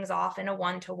checking things off in a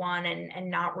one-to-one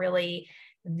and not really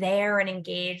there and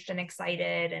engaged and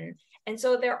excited. And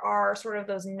so there are sort of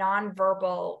those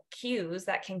nonverbal cues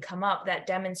that can come up that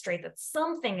demonstrate that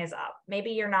something is up.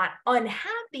 Maybe you're not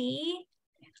unhappy,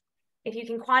 if you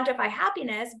can quantify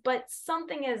happiness, but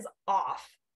something is off.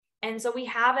 And so we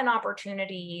have an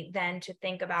opportunity then to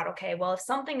think about, okay, well, if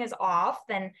something is off,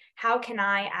 then how can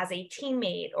I, as a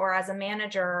teammate or as a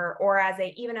manager or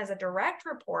even as a direct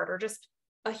report or just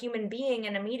a human being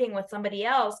in a meeting with somebody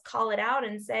else, call it out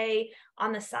and say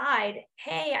on the side,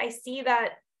 hey, I see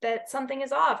that something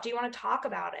is off. Do you want to talk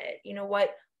about it?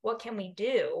 What can we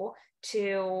do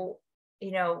to,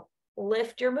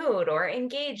 lift your mood or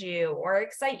engage you or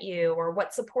excite you, or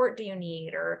what support do you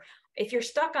need? Or if you're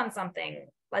stuck on something,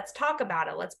 let's talk about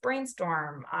it. Let's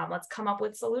brainstorm. Let's come up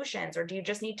with solutions. Or do you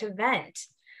just need to vent?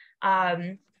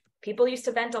 People used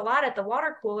to vent a lot at the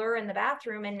water cooler in the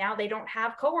bathroom, and now they don't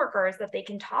have coworkers that they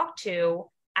can talk to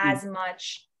as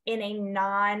much in a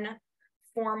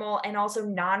non-formal and also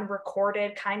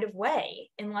non-recorded kind of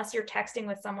way. Unless you're texting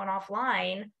with someone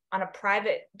offline on a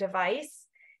private device,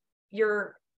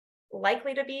 you're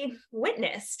likely to be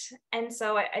witnessed. And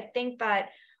so I think that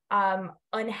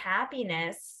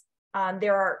unhappiness,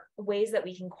 there are ways that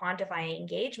we can quantify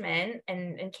engagement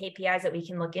and KPIs that we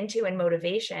can look into, and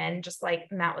motivation, just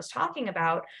like Matt was talking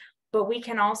about, but we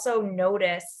can also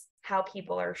notice how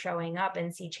people are showing up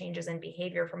and see changes in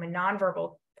behavior from a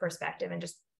nonverbal perspective, and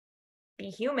just be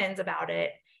humans about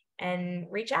it and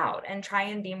reach out and try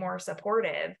and be more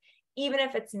supportive, even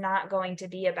if it's not going to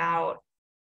be about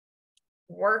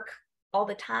work all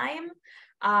the time.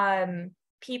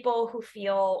 People who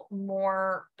feel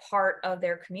more part of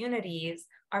their communities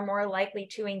are more likely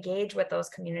to engage with those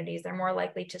communities. They're more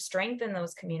likely to strengthen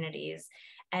those communities.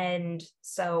 And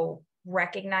so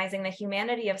recognizing the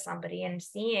humanity of somebody and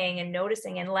seeing and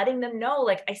noticing and letting them know,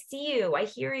 like, I see you, I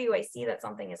hear you, I see that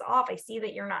something is off, I see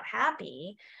that you're not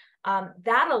happy.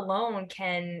 That alone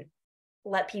can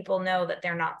let people know that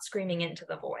they're not screaming into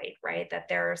the void, right? That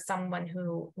there's someone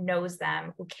who knows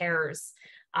them, who cares,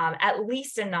 at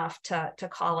least enough to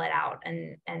call it out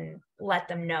and let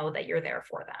them know that you're there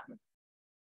for them.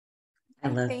 I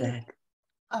love that.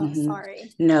 Oh,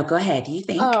 sorry. No, go ahead. You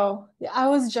think? Oh, I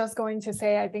was just going to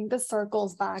say, I think this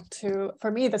circles back to, for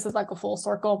me, this is like a full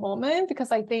circle moment,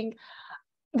 because I think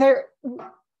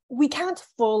we can't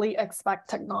fully expect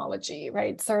technology,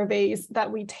 right? Surveys that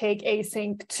we take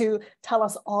async to tell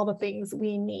us all the things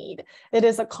we need. It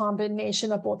is a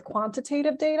combination of both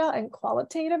quantitative data and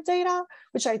qualitative data,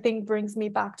 which I think brings me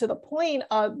back to the point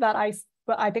that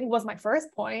I think was my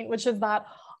first point, which is that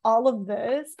all of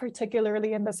this,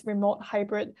 particularly in this remote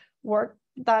hybrid work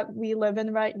that we live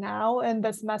in right now, in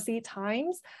this messy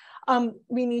times,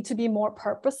 we need to be more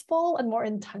purposeful and more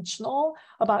intentional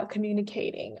about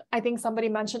communicating. I think somebody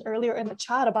mentioned earlier in the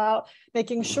chat about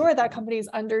making sure that companies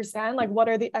understand, like, what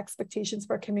are the expectations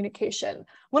for communication.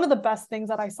 One of the best things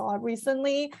that I saw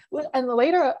recently, and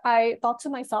later I thought to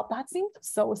myself, that seemed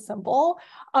so simple,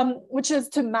 which is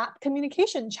to map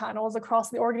communication channels across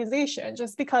the organization,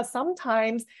 just because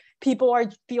sometimes people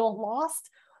feel lost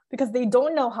because they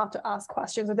don't know how to ask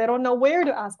questions, or they don't know where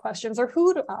to ask questions or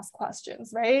who to ask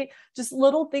questions, right? Just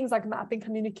little things like mapping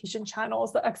communication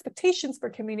channels, the expectations for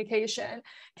communication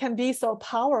can be so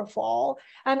powerful.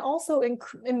 And also in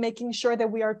making sure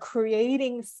that we are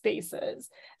creating spaces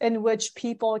in which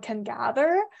people can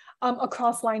gather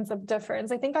across lines of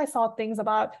difference. I think I saw things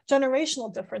about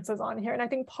generational differences on here. And I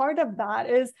think part of that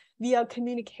is via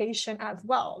communication as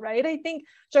well, right? I think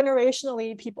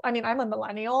generationally people, I mean, I'm a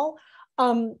millennial,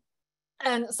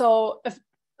 and so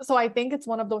I think it's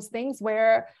one of those things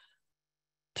where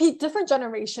different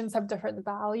generations have different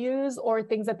values or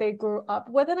things that they grew up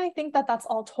with. And I think that that's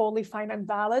all totally fine and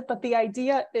valid. But the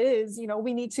idea is, you know,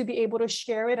 we need to be able to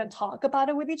share it and talk about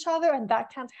it with each other. And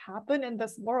that can't happen in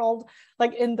this world,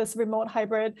 like in this remote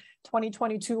hybrid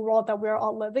 2022 world that we're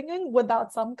all living in,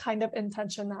 without some kind of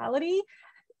intentionality,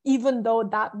 even though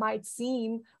that might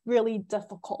seem really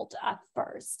difficult at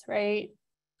first, right?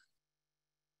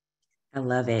 I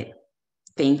love it.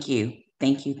 Thank you.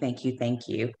 Thank you. Thank you. Thank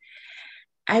you.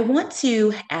 I want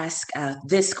to ask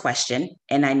this question,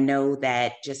 and I know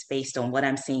that just based on what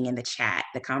I'm seeing in the chat,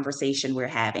 the conversation we're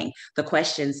having, the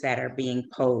questions that are being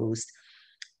posed,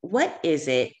 what is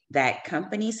it that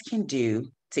companies can do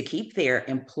to keep their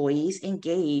employees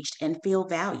engaged and feel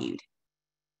valued?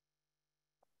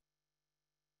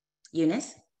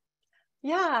 Eunice?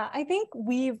 Yeah, I think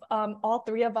we've all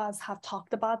three of us have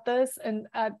talked about this and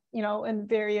in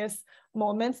various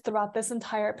moments throughout this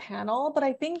entire panel. But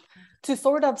I think to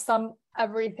sort of sum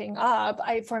everything up,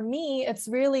 for me, it's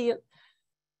really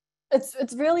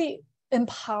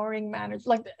empowering managers.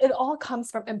 Like, it all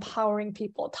comes from empowering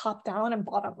people, top down and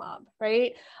bottom up,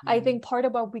 right? Mm-hmm. I think part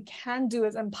of what we can do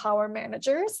is empower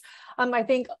managers. I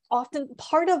think often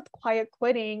part of quiet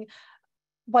quitting,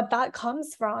 what that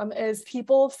comes from is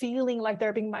people feeling like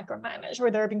they're being micromanaged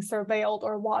or they're being surveilled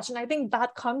or watched. And I think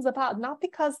that comes about not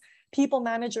because people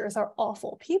managers are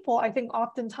awful people. I think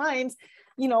oftentimes,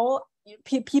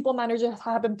 people managers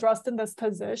have been thrust in this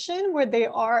position where they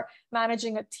are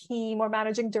managing a team or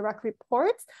managing direct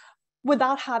reports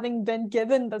without having been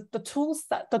given the tool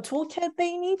set, the toolkit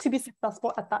they need to be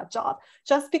successful at that job.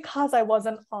 Just because I was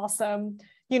an awesome,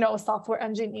 software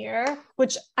engineer,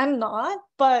 which I'm not,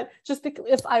 but just because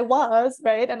if I was,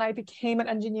 right, and I became an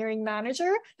engineering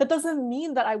manager, that doesn't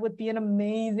mean that I would be an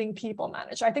amazing people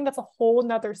manager. I think that's a whole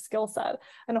nother skill set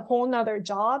and a whole nother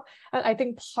job. And I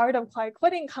think part of quiet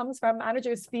quitting comes from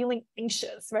managers feeling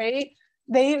anxious, right?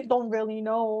 They don't really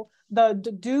know the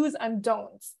do's and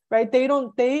don'ts, right? They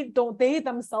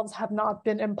themselves have not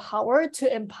been empowered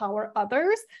to empower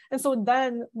others. And so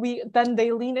then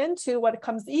they lean into what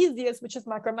comes easiest, which is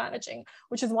micromanaging,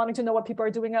 which is wanting to know what people are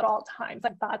doing at all times,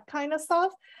 like that kind of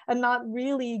stuff, and not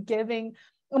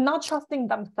trusting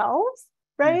themselves,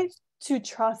 right? To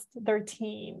trust their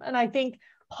team. And I think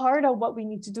part of what we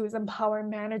need to do is empower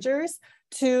managers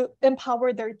to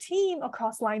empower their team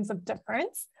across lines of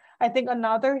difference. I think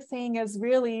another thing is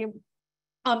really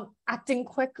acting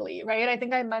quickly, right? I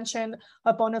think I mentioned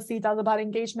what Bonus does about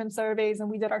engagement surveys, and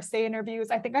we did our stay interviews.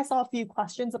 I think I saw a few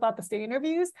questions about the stay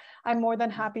interviews. I'm more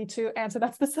than happy to answer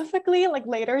that specifically, like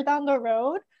later down the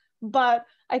road. But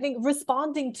I think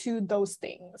responding to those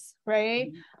things,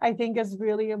 right, I think is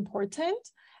really important.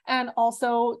 And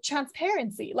also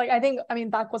transparency. Like, I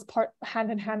mean, that was part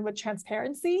hand in hand with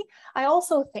transparency. I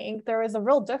also think there is a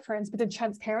real difference between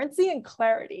transparency and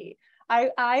clarity.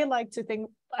 I like to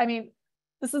think, I mean,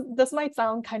 this might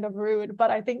sound kind of rude, but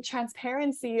I think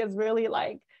transparency is really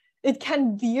like, it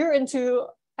can veer into,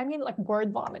 I mean, like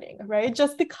word vomiting, right?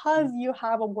 Just because you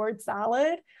have a word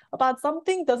salad about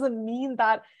something doesn't mean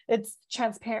that it's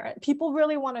transparent. People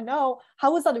really want to know,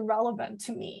 how is that relevant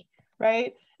to me,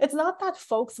 right? It's not that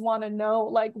folks want to know,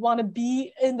 like want to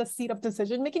be in the seat of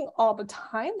decision making all the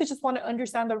time. They just want to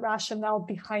understand the rationale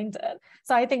behind it.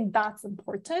 So I think that's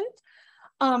important.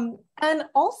 And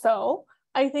also,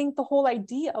 I think the whole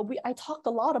idea, I talked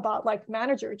a lot about like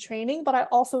manager training, but I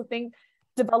also think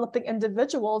developing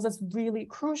individuals is really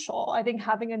crucial. I think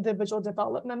having individual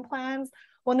development plans,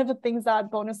 one of the things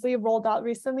that Bonusly rolled out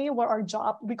recently were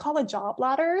we call it job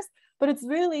ladders, but it's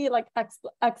really like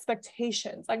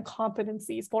expectations and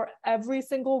competencies for every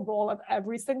single role at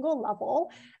every single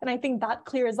level. And I think that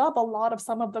clears up a lot of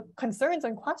some of the concerns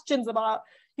and questions about,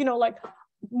 like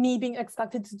me being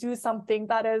expected to do something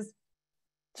that is,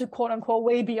 to quote unquote,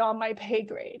 way beyond my pay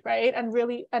grade, right? And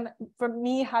for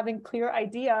me, having clear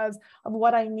ideas of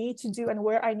what I need to do and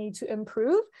where I need to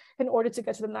improve in order to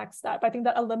get to the next step. I think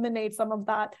that eliminates some of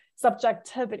that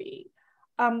subjectivity.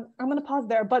 I'm going to pause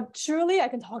there, but truly I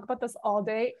can talk about this all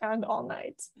day and all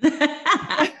night.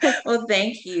 Well,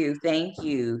 thank you. Thank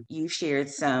you. You shared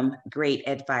some great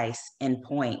advice and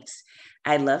points.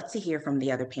 I'd love to hear from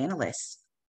the other panelists.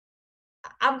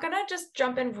 I'm going to just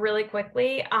jump in really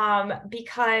quickly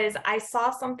because I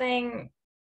saw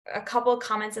a couple of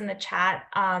comments in the chat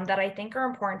that I think are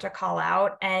important to call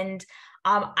out. And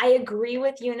I agree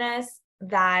with Eunice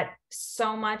that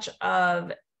so much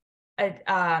of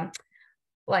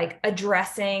like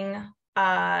addressing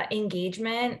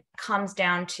engagement comes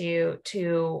down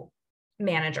to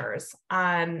managers.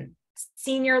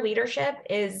 Senior leadership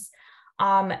is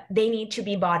they need to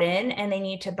be bought in, and they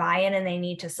need to buy in, and they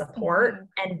need to support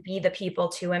and be the people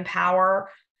to empower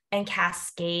and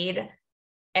cascade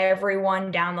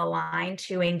everyone down the line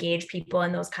to engage people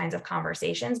in those kinds of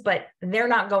conversations. But they're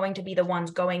not going to be the ones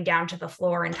going down to the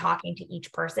floor and talking to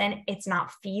each person. It's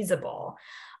not feasible.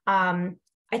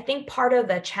 I think part of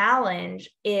the challenge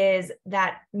is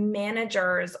that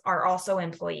managers are also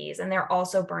employees, and they're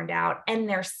also burned out, and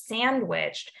they're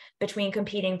sandwiched between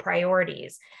competing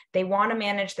priorities. They want to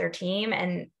manage their team,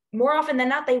 and more often than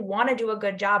not, they want to do a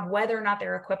good job. Whether or not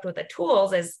they're equipped with the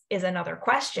tools is another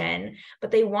question,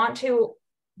 but they want to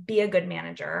be a good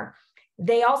manager.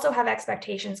 They also have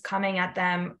expectations coming at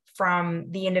them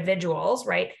from the individuals,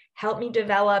 right? Help me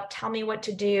develop, tell me what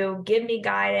to do, give me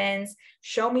guidance,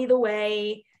 show me the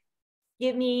way,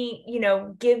 give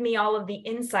me all of the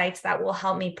insights that will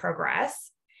help me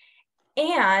progress.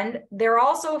 And they're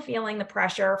also feeling the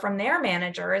pressure from their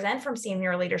managers and from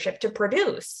senior leadership to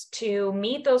produce, to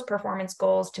meet those performance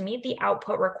goals, to meet the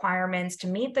output requirements, to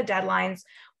meet the deadlines,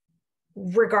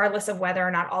 regardless of whether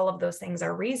or not all of those things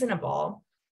are reasonable.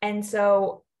 And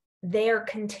so they are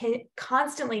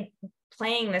constantly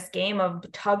playing this game of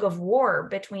tug of war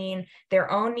between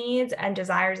their own needs and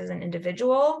desires as an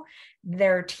individual,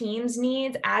 their team's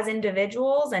needs as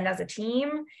individuals and as a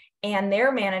team, and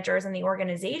their managers and the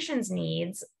organization's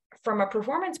needs from a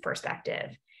performance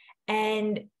perspective.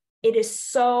 And it is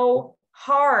so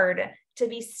hard to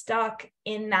be stuck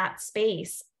in that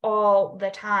space all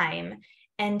the time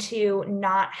and to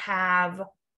not have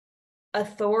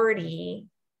authority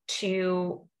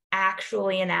to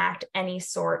actually enact any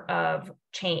sort of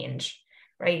change,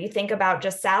 right? You think about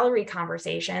just salary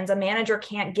conversations. A manager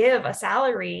can't give a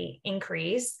salary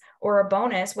increase or a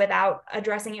bonus without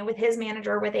addressing it with his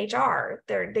manager, with HR.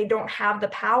 They don't have the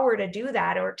power to do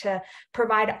that or to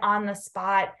provide on the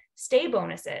spot stay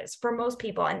bonuses for most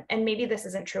people. And maybe this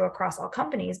isn't true across all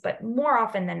companies, but more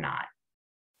often than not.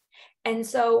 And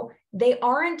so they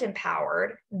aren't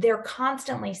empowered. They're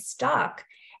constantly stuck.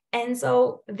 And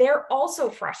so they're also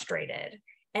frustrated,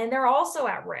 and they're also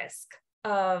at risk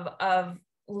of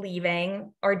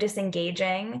leaving or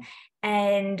disengaging.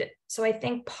 And so I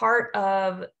think part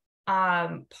of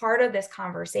this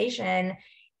conversation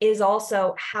is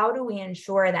also, how do we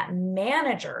ensure that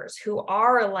managers who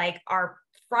are like our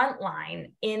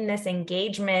frontline in this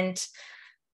engagement,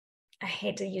 I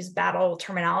hate to use battle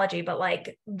terminology, but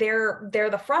like they're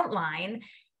the front line.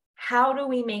 How do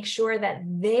we make sure that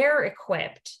they're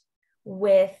equipped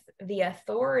with the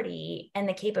authority and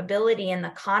the capability and the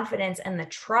confidence and the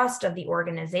trust of the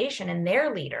organization and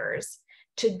their leaders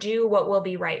to do what will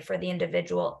be right for the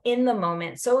individual in the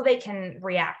moment, so they can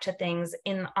react to things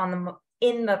in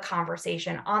the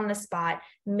conversation, on the spot,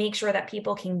 make sure that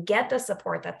people can get the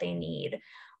support that they need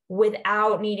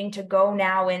without needing to go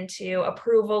now into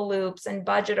approval loops and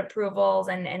budget approvals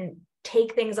and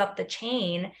take things up the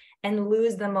chain and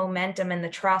lose the momentum and the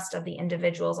trust of the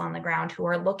individuals on the ground who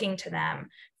are looking to them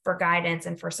for guidance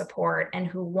and for support and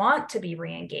who want to be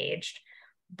re-engaged,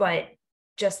 but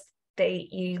just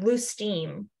you lose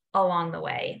steam along the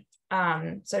way.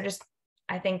 So just,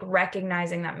 I think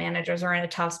recognizing that managers are in a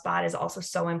tough spot is also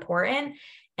so important.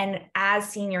 And as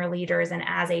senior leaders and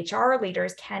as HR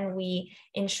leaders, can we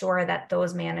ensure that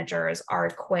those managers are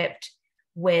equipped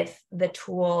with the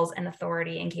tools and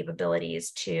authority and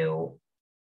capabilities to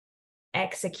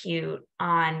execute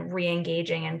on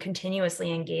re-engaging and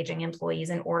continuously engaging employees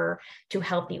in order to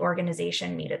help the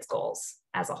organization meet its goals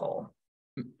as a whole?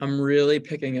 I'm really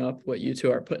picking up what you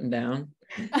two are putting down.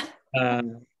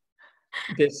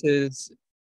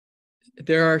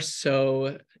 There are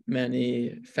so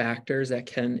many factors that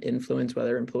can influence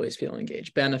whether employees feel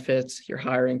engaged. Benefits, your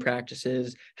hiring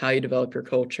practices, how you develop your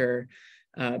culture.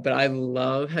 But I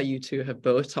love how you two have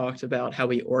both talked about how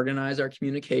we organize our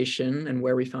communication and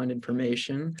where we find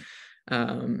information,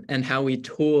 and how we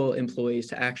tool employees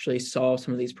to actually solve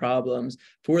some of these problems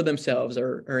for themselves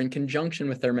or in conjunction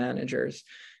with their managers.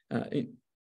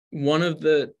 One of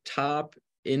the top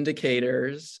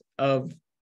indicators of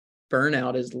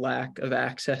burnout is lack of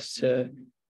access to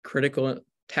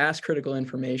task-critical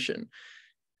information.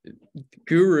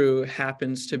 Guru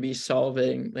happens to be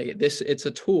solving this. It's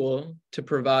a tool to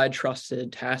provide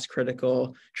trusted,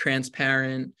 task-critical,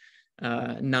 transparent,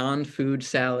 non-food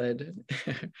salad,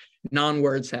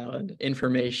 non-word salad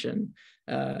information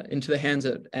into the hands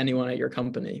of anyone at your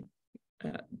company.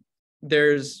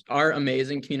 There's our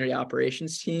amazing community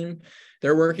operations team.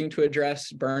 They're working to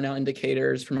address burnout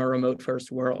indicators from a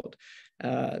remote-first world.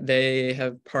 They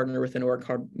have partnered with an org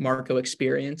called Marco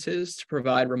Experiences to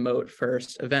provide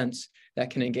remote-first events that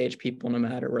can engage people no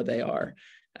matter where they are.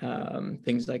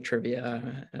 Things like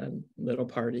trivia, little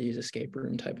parties, escape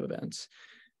room type events.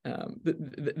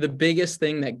 The biggest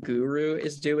thing that Guru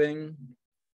is doing,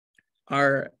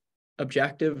 our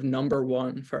objective number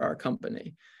one for our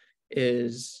company,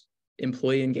 is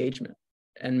employee engagement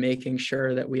and making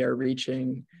sure that we are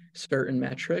reaching certain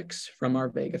metrics from our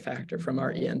Vega factor, from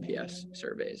our ENPS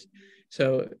surveys.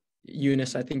 So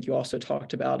Eunice, I think you also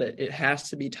talked about it. It has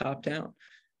to be top down.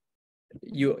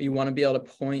 You want to be able to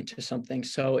point to something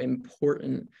so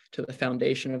important to the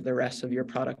foundation of the rest of your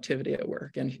productivity at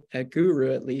work. And at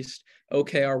Guru, at least,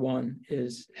 OKR1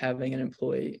 is having an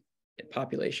employee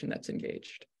population that's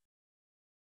engaged.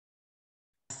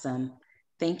 Awesome.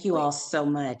 Thank you all so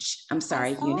much. I'm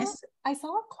sorry, Eunice. I saw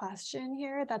a question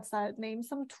here that said, name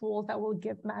some tools that will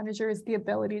give managers the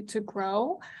ability to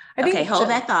grow. Hold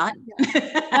that thought.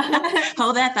 Yeah.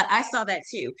 Hold that thought. I saw that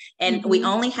too. And we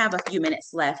only have a few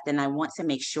minutes left, and I want to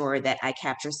make sure that I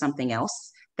capture something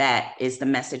else that is the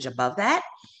message above that.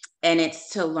 And it's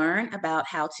to learn about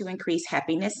how to increase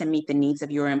happiness and meet the needs of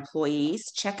your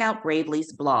employees. Check out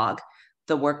Bravely's blog,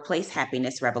 The Workplace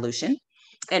Happiness Revolution.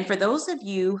 And for those of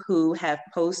you who have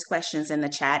posed questions in the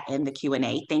chat and the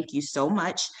Q&A, thank you so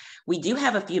much. We do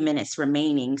have a few minutes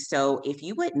remaining, so if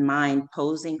you wouldn't mind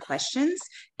posing questions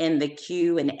in the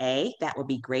Q&A, that would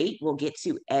be great. We'll get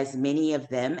to as many of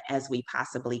them as we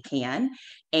possibly can.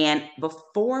 And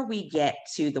before we get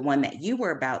to the one that you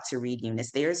were about to read,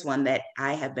 Eunice, there's one that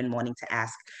I have been wanting to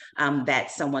ask that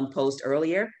someone posed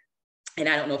earlier. And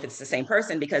I don't know if it's the same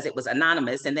person because it was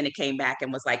anonymous, and then it came back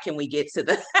and was like, can we get to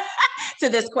the to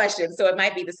this question? So it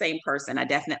might be the same person. I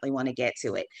definitely want to get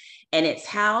to it. And it's,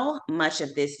 how much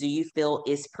of this do you feel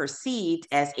is perceived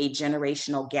as a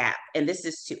generational gap? And this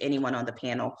is to anyone on the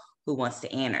panel who wants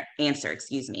to answer,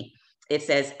 excuse me. It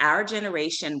says, our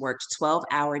generation worked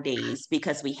 12-hour days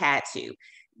because we had to.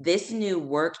 This new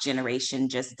work generation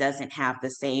just doesn't have the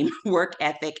same work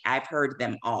ethic. I've heard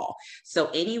them all. So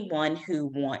anyone who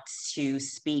wants to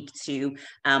speak to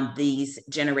these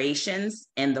generations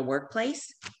in the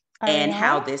workplace and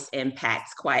how this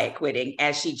impacts quiet quitting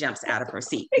as she jumps out of her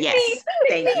seat. Yes,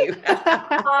 thank you.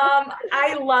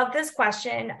 I love this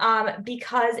question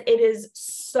because it is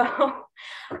so,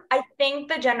 I think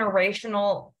the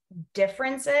generational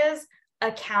differences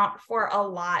account for a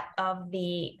lot of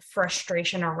the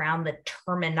frustration around the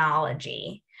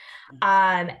terminology.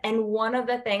 And one of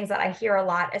the things that I hear a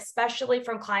lot, especially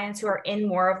from clients who are in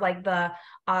more of like the,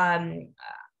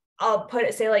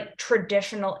 say like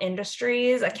traditional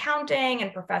industries, accounting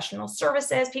and professional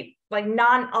services, people like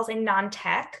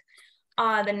non-tech,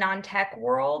 the non-tech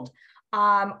world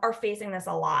are facing this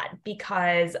a lot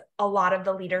because a lot of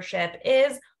the leadership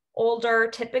is older,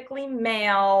 typically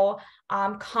male,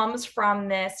 comes from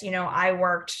this, I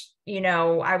worked,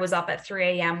 I was up at 3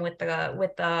 a.m. with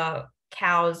the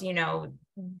cows,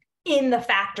 in the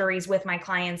factories with my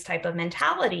clients type of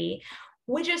mentality,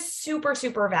 which is super,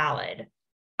 super valid.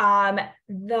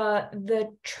 The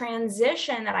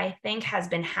transition that I think has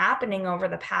been happening over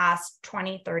the past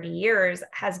 20, 30 years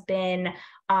has been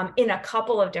in a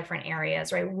couple of different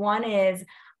areas, right? One is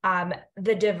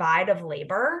the divide of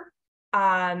labor,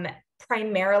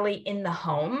 primarily in the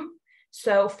home.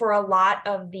 So for a lot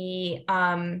of the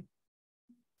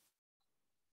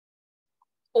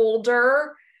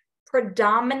older,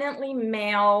 predominantly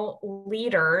male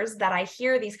leaders that I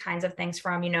hear these kinds of things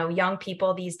from, young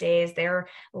people these days, they're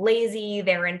lazy,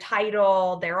 they're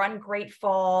entitled, they're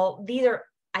ungrateful.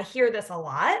 I hear this a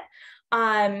lot.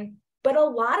 But a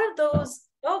lot of those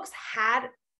folks had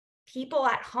people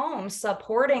at home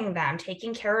supporting them,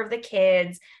 taking care of the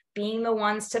kids, being the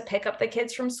ones to pick up the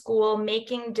kids from school,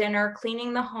 making dinner,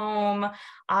 cleaning the home.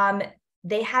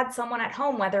 They had someone at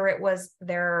home, whether it was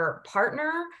their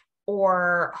partner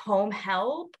or home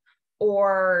help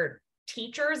or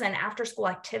teachers and after school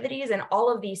activities and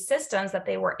all of these systems that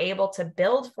they were able to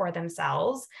build for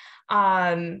themselves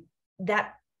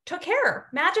that took care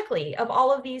magically of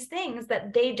all of these things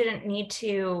that they didn't need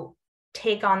to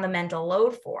take on the mental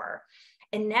load for.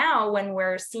 And now when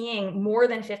we're seeing more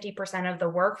than 50% of the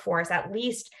workforce, at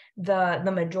least the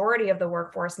majority of the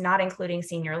workforce, not including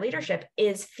senior leadership,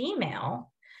 is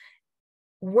female,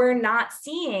 we're not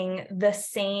seeing the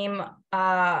same,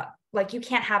 you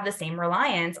can't have the same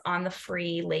reliance on the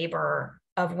free labor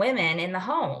of women in the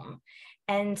home.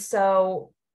 And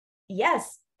so,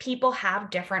 yes, people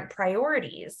have different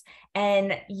priorities,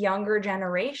 and younger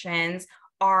generations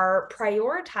are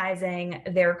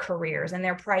prioritizing their careers, and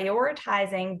they're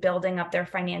prioritizing building up their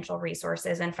financial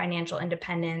resources and financial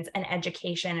independence and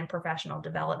education and professional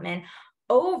development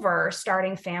over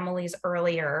starting families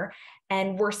earlier.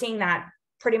 And we're seeing that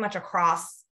pretty much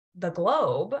across the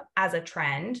globe as a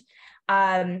trend.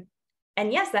 And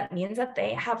yes, that means that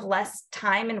they have less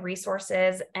time and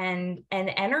resources and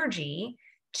energy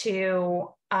to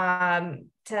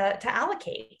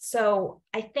allocate. So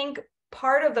I think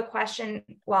part of the question,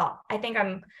 I think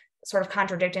I'm sort of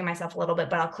contradicting myself a little bit,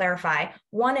 but I'll clarify.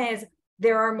 One is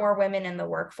there are more women in the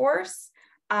workforce,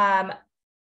 but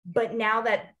now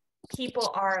that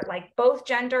people are both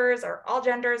genders or all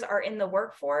genders are in the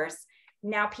workforce,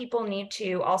 now people need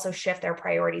to also shift their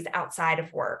priorities outside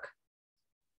of work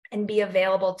and be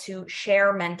available to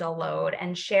share mental load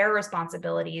and share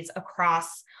responsibilities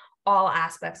across all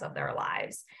aspects of their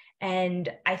lives.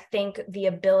 And I think the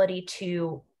ability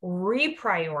to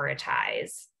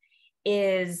reprioritize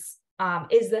is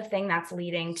the thing that's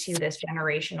leading to this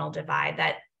generational divide,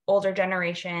 that older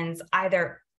generations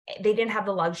either they didn't have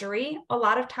the luxury a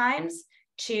lot of times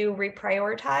to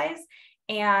reprioritize,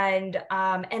 and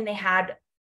they had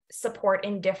support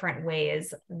in different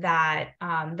ways that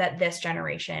this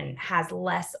generation has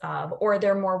less of, or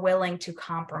they're more willing to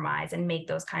compromise and make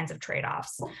those kinds of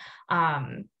trade-offs.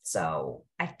 So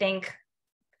I think,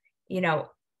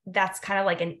 that's kind of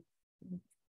like a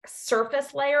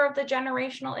surface layer of the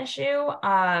generational issue.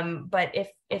 But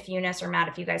if Eunice or Matt,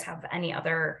 if you guys have any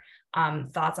other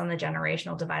thoughts on the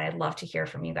generational divide, I'd love to hear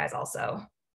from you guys also.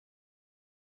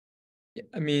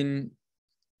 I mean,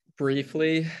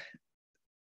 briefly,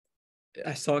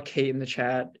 I saw Kate in the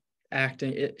chat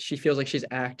she feels like she's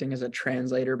acting as a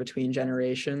translator between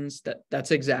generations.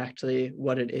 That's exactly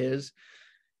what it is.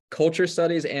 Culture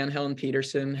Studies, Anne Helen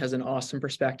Peterson has an awesome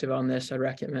perspective on this. I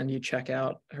recommend you check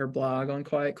out her blog on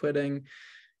quiet quitting.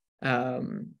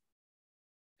 And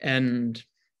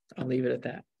I'll leave it at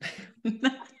that.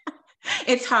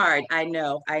 It's hard. I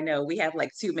know. We have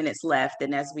 2 minutes left.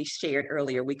 And as we shared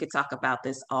earlier, we could talk about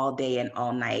this all day and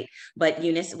all night. But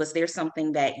Eunice, was there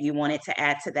something that you wanted to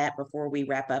add to that before we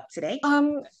wrap up today?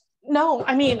 No,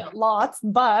 I mean, lots,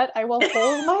 but I will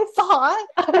hold my thought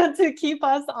to keep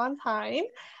us on time.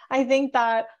 I think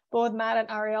that both Matt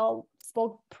and Ariel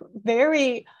spoke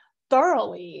very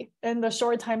thoroughly in the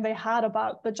short time they had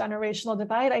about the generational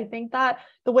divide. I think that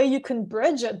the way you can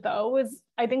bridge it, though, is,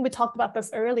 I think we talked about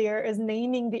this earlier, is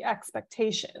naming the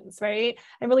expectations, right?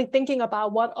 And really thinking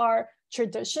about what are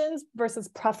traditions versus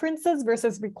preferences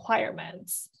versus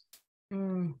requirements.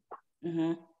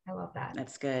 Mm-hmm. I love that.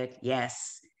 That's good.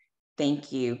 Yes.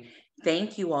 Thank you.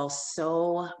 Thank you all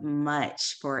so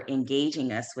much for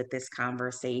engaging us with this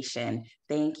conversation.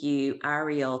 Thank you,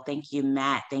 Ariel. Thank you,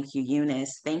 Matt. Thank you,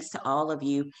 Eunice. Thanks to all of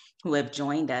you who have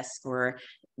joined us for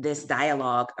this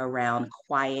dialogue around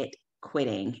quiet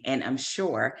quitting. And I'm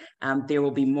sure there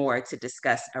will be more to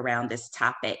discuss around this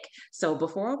topic. So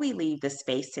before we leave the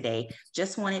space today,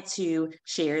 just wanted to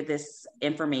share this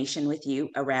information with you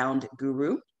around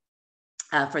Guru.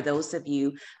 For those of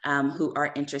you who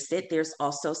are interested, there's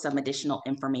also some additional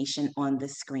information on the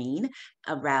screen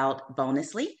about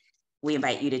Bonusly. We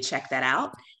invite you to check that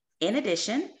out. In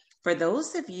addition, for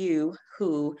those of you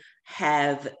who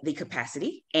have the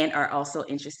capacity and are also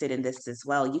interested in this as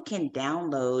well, you can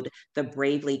download the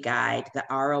Bravely Guide, the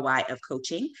ROI of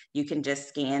Coaching. You can just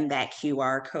scan that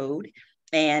QR code.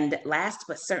 And last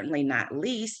but certainly not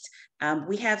least,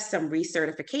 we have some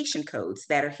recertification codes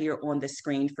that are here on the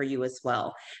screen for you as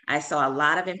well. I saw a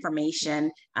lot of information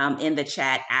in the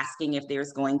chat asking if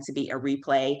there's going to be a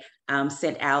replay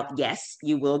sent out. Yes,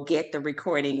 you will get the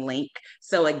recording link.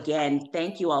 So again,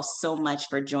 thank you all so much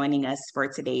for joining us for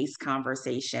today's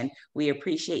conversation. We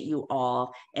appreciate you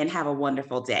all and have a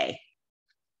wonderful day.